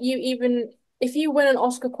before you even, if you win an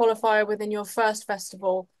Oscar qualifier within your first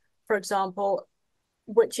festival, for example,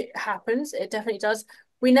 which it happens, it definitely does.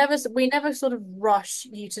 We never sort of rush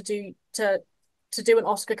you to do an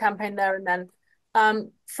Oscar campaign there and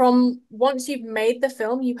then. From once you've made the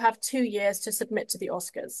film, you have 2 years to submit to the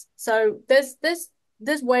Oscars. So there's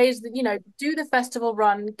ways that, you know, do the festival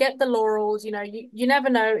run, get the laurels. You know, you never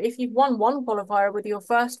know, if you've won one qualifier with your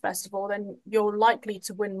first festival, then you're likely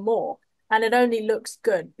to win more. And it only looks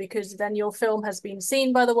good because then your film has been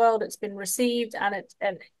seen by the world, it's been received, and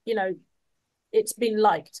you know, it's been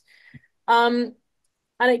liked.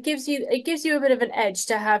 And it gives you a bit of an edge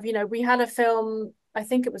to have, you know, we had a film, I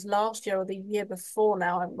think it was last year or the year before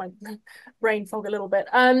now, my brain fog a little bit.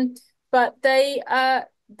 But I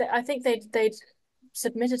think they'd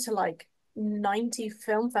submitted to like 90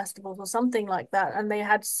 film festivals or something like that, and they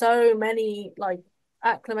had so many like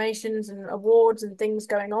acclamations and awards and things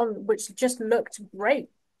going on, which just looked great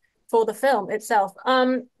for the film itself.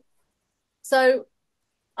 So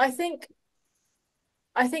I think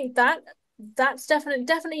that's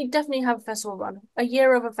definitely have a festival run. A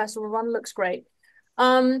year of a festival run looks great.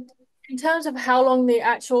 In terms of how long the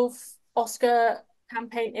actual Oscar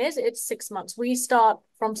campaign is, it's 6 months. We start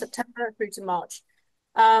from September through to March.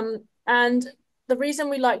 And the reason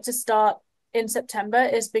we like to start in September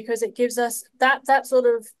is because it gives us that sort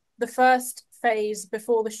of the first phase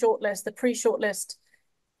before the shortlist, the pre-shortlist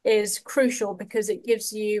is crucial because it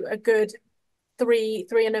gives you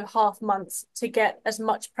three and a half months to get as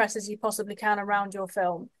much press as you possibly can around your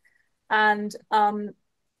film. And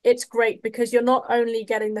it's great because you're not only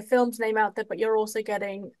getting the film's name out there, but you're also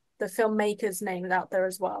getting the filmmakers' names out there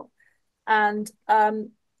as well. And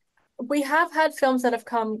we have had films that have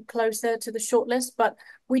come closer to the shortlist, but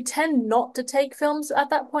we tend not to take films at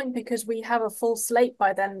that point because we have a full slate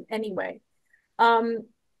by then anyway.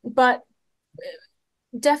 But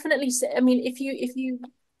definitely, I mean, if you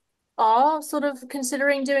are sort of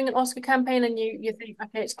considering doing an Oscar campaign and you think,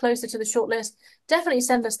 okay, it's closer to the shortlist, definitely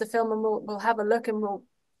send us the film and we'll have a look and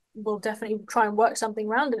we'll definitely try and work something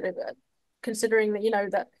around it, considering that, you know,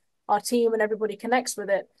 that our team and everybody connects with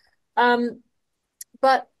it.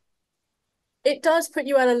 But it does put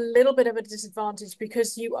you at a little bit of a disadvantage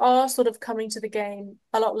because you are sort of coming to the game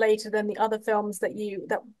a lot later than the other films that you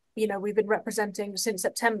know we've been representing since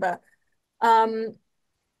September.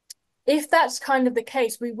 If that's kind of the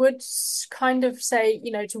case, we would kind of say,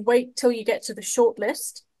 you know, to wait till you get to the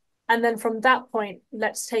shortlist, and then from that point,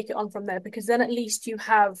 let's take it on from there, because then at least you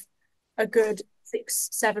have a good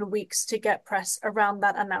 6-7 weeks to get press around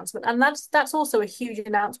that announcement. And that's also a huge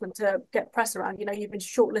announcement to get press around. You know, you've been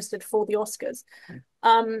shortlisted for the Oscars.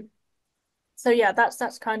 So yeah,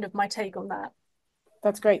 that's kind of my take on that.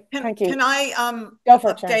 That's great. Thank you. Can I Go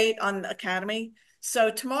for it, update on the Academy?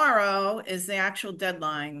 So tomorrow is the actual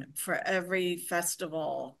deadline for every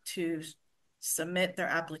festival to submit their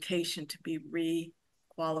application to be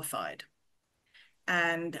re-qualified.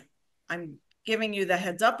 And I'm giving you the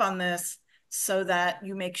heads up on this so that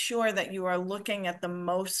you make sure that you are looking at the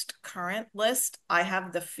most current list. I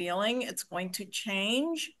have the feeling it's going to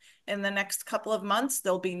change in the next couple of months.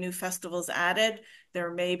 There'll be new festivals added.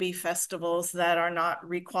 There may be festivals that are not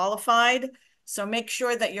requalified. So make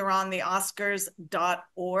sure that you're on the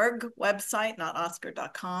Oscars.org website, not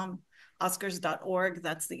Oscar.com, Oscars.org.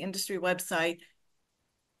 That's the industry website.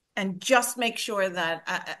 And just make sure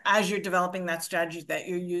that as you're developing that strategy, that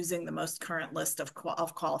you're using the most current list of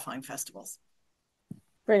qualifying festivals.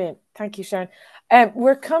 Brilliant. Thank you, Sharon.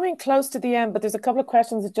 We're coming close to the end, but there's a couple of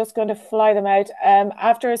questions. I'm just going to fly them out.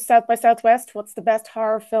 After South by Southwest, what's the best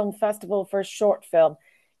horror film festival for a short film,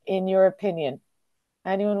 in your opinion?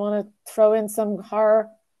 Anyone want to throw in some horror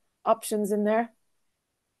options in there?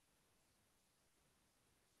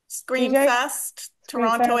 Screamfest,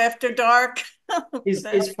 Toronto After Dark.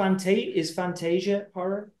 Is Fantasia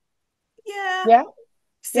horror? Yeah.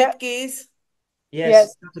 Sitges.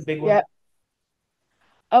 Yes, that's a big one. Yeah.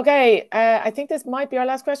 Okay, I think this might be our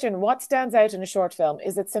last question. What stands out in a short film?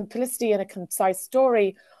 Is it simplicity and a concise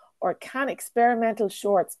story, or can experimental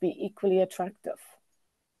shorts be equally attractive?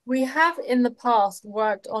 We have in the past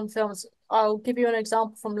worked on films. I'll give you an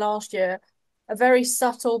example from last year. A very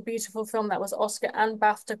subtle, beautiful film that was Oscar and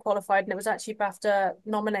BAFTA qualified, and it was actually BAFTA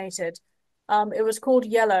nominated. It was called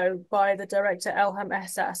Yellow by the director Elham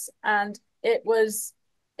Essas, and it was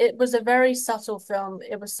a very subtle film.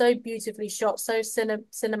 It was so beautifully shot, so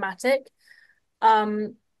cinematic.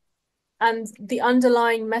 And the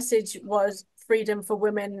underlying message was freedom for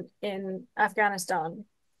women in Afghanistan.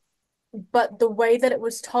 But the way that it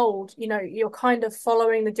was told, you know, you're kind of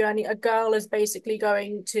following the journey. A girl is basically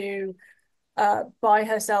going to buy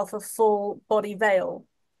herself a full body veil.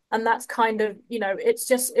 And that's kind of, you know,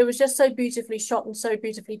 it was just so beautifully shot and so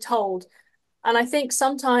beautifully told. And I think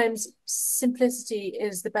sometimes simplicity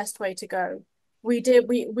is the best way to go. We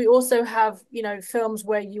also have, you know, films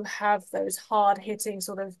where you have those hard hitting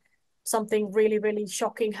sort of something really, really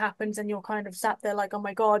shocking happens and you're kind of sat there like, oh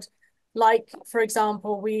my God. Like, for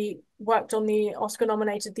example, we worked on the Oscar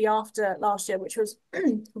nominated The After last year, which was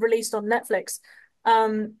released on Netflix.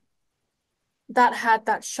 That had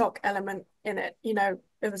that shock element in it. You know,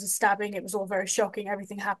 it was a stabbing. It was all very shocking.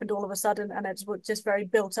 Everything happened all of a sudden and it was just very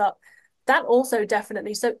built up. That also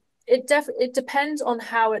definitely. So it depends on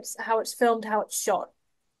how it's filmed, how it's shot.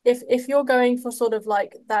 If you're going for sort of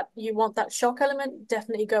like that, you want that shock element,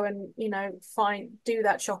 definitely go and, you know, do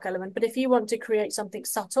that shock element. But if you want to create something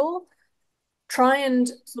subtle, try and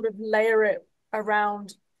sort of layer it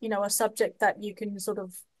around, you know, a subject that you can sort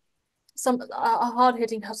of a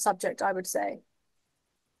hard-hitting subject, I would say.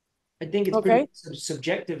 I think it's pretty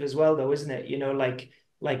subjective as well, though, isn't it? You know, like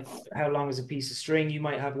how long is a piece of string? You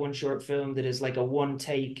might have one short film that is like a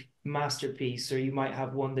one-take masterpiece, or you might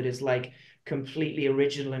have one that is like completely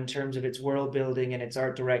original in terms of its world building and its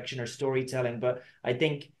art direction or storytelling. But I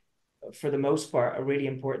think for the most part, a really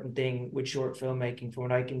important thing with short filmmaking, from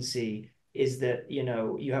what I can see, is that, you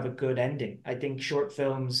know, you have a good ending. I think short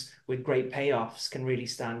films with great payoffs can really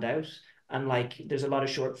stand out. And like, there's a lot of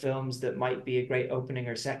short films that might be a great opening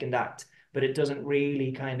or second act, but it doesn't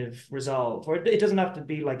really kind of resolve, or it doesn't have to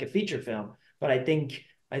be like a feature film, But I think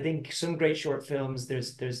some great short films,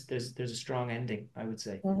 there's a strong ending, I would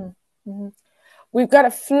say. We've got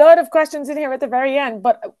a flood of questions in here at the very end,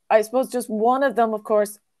 but I suppose just one of them, of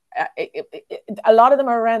course, a lot of them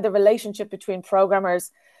are around the relationship between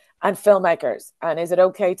programmers and filmmakers. And is it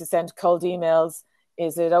okay to send cold emails?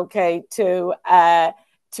 Is it okay to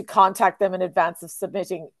contact them in advance of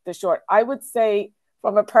submitting the short? I would say,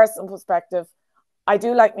 from a personal perspective, I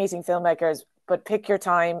do like meeting filmmakers, but pick your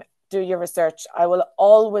time, do your research. I will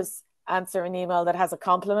always answer an email that has a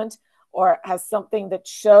compliment or has something that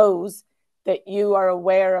shows that you are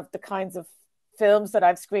aware of the kinds of films that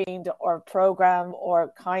I've screened or program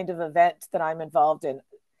or kind of event that I'm involved in.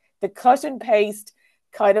 The cut and paste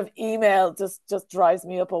kind of email just drives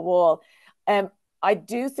me up a wall. I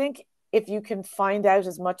do think if you can find out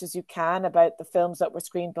as much as you can about the films that were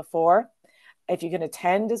screened before, if you can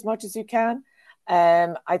attend as much as you can,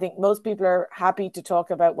 I think most people are happy to talk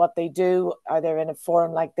about what they do, either in a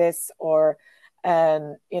forum like this or,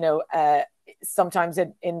 sometimes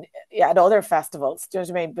at other festivals, do you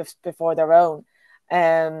know what I mean, before their own.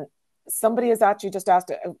 Somebody has actually just asked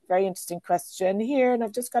a very interesting question here, and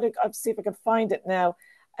I've see if I can find it now,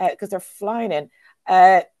 because they're flying in.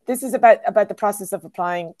 This is about the process of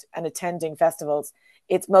applying and attending festivals.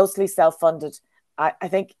 It's mostly self-funded. I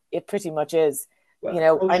think it pretty much is.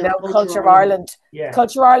 Well, I know Culture Ireland. Yeah.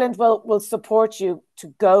 Culture Ireland will support you to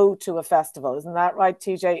go to a festival, isn't that right,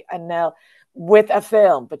 TJ and Nell? With a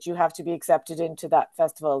film, but you have to be accepted into that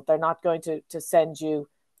festival. They're not going to send you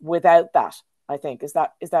without that, I think. Is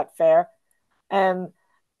that fair?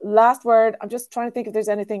 Last word, I'm just trying to think if there's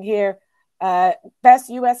anything here. Best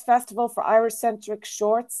US festival for Irish-centric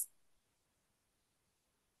shorts.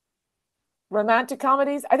 Romantic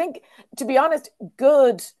comedies. I think, to be honest,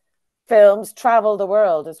 good films travel the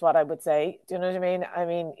world is what I would say. Do you know what I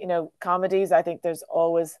mean? Comedies, I think there's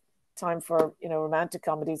always time for, romantic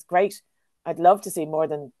comedies. Great. I'd love to see more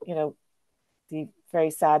than, the very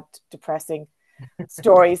sad, depressing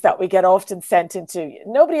stories that we get often sent into.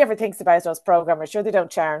 Nobody ever thinks about us programmers. Sure they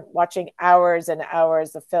don't, Sharon, watching hours and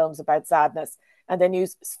hours of films about sadness. And then you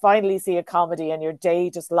finally see a comedy and your day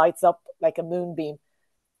just lights up like a moonbeam.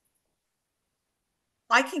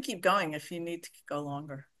 I can keep going if you need to go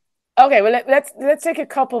longer. Okay, well, let's take a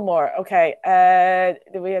couple more. Okay.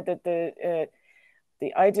 We had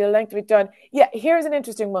the ideal length we've done. Yeah, here's an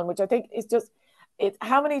interesting one, which I think is just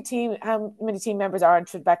how many team members are on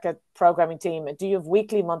Tribeca programming team? And do you have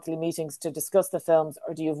weekly, monthly meetings to discuss the films,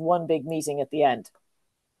 or do you have one big meeting at the end?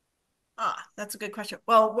 That's a good question.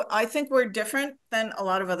 Well, I think we're different than a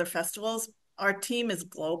lot of other festivals. Our team is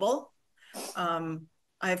global.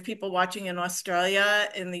 I have people watching in Australia,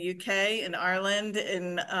 in the UK, in Ireland,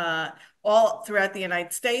 in all throughout the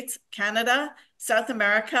United States, Canada, South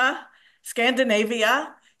America,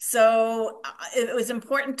 Scandinavia. So it was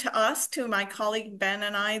important to us, to my colleague Ben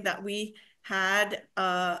and I, that we had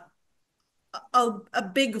a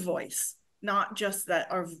big voice, not just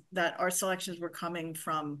that our selections were coming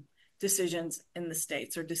from decisions in the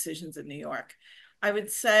States or decisions in New York. I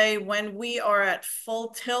would say when we are at full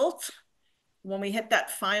tilt, when we hit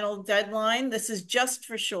that final deadline, this is just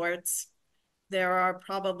for shorts, there are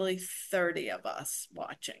probably 30 of us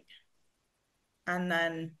watching. And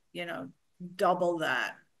then, double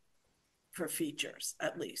that for features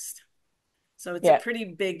at least. So it's a pretty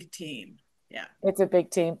big team. Yeah. It's a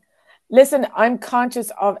big team. Listen, I'm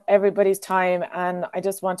conscious of everybody's time, and I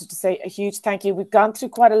just wanted to say a huge thank you. We've gone through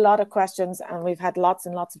quite a lot of questions, and we've had lots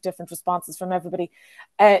and lots of different responses from everybody.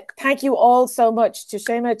 Thank you all so much to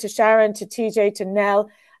Shaimaa, to Sharon, to TJ, to Nell.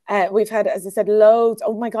 We've had, as I said, loads.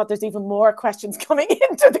 Oh my God, there's even more questions coming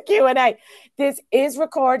into the Q&A. This is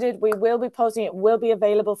recorded. We will be posting it. Will be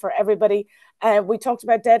available for everybody. We talked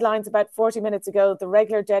about deadlines about 40 minutes ago. The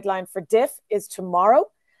regular deadline for DIFF is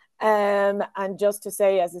tomorrow. And just to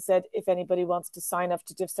say, as I said, if anybody wants to sign up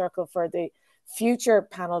to DIFF Circle for the future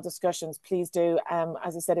panel discussions, please do.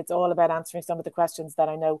 As I said, it's all about answering some of the questions that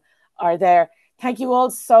I know are there. Thank you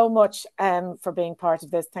all so much for being part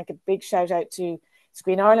of this. Thank a big shout out to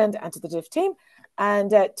Screen Ireland and to the DIFF team.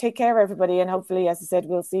 And take care, everybody. And hopefully, as I said,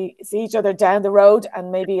 we'll see each other down the road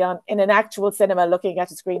and maybe in an actual cinema looking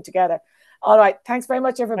at a screen together. All right. Thanks very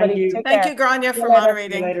much, everybody. Thank you, Gráinne, for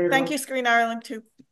moderating. Thank you, Screen Ireland, too.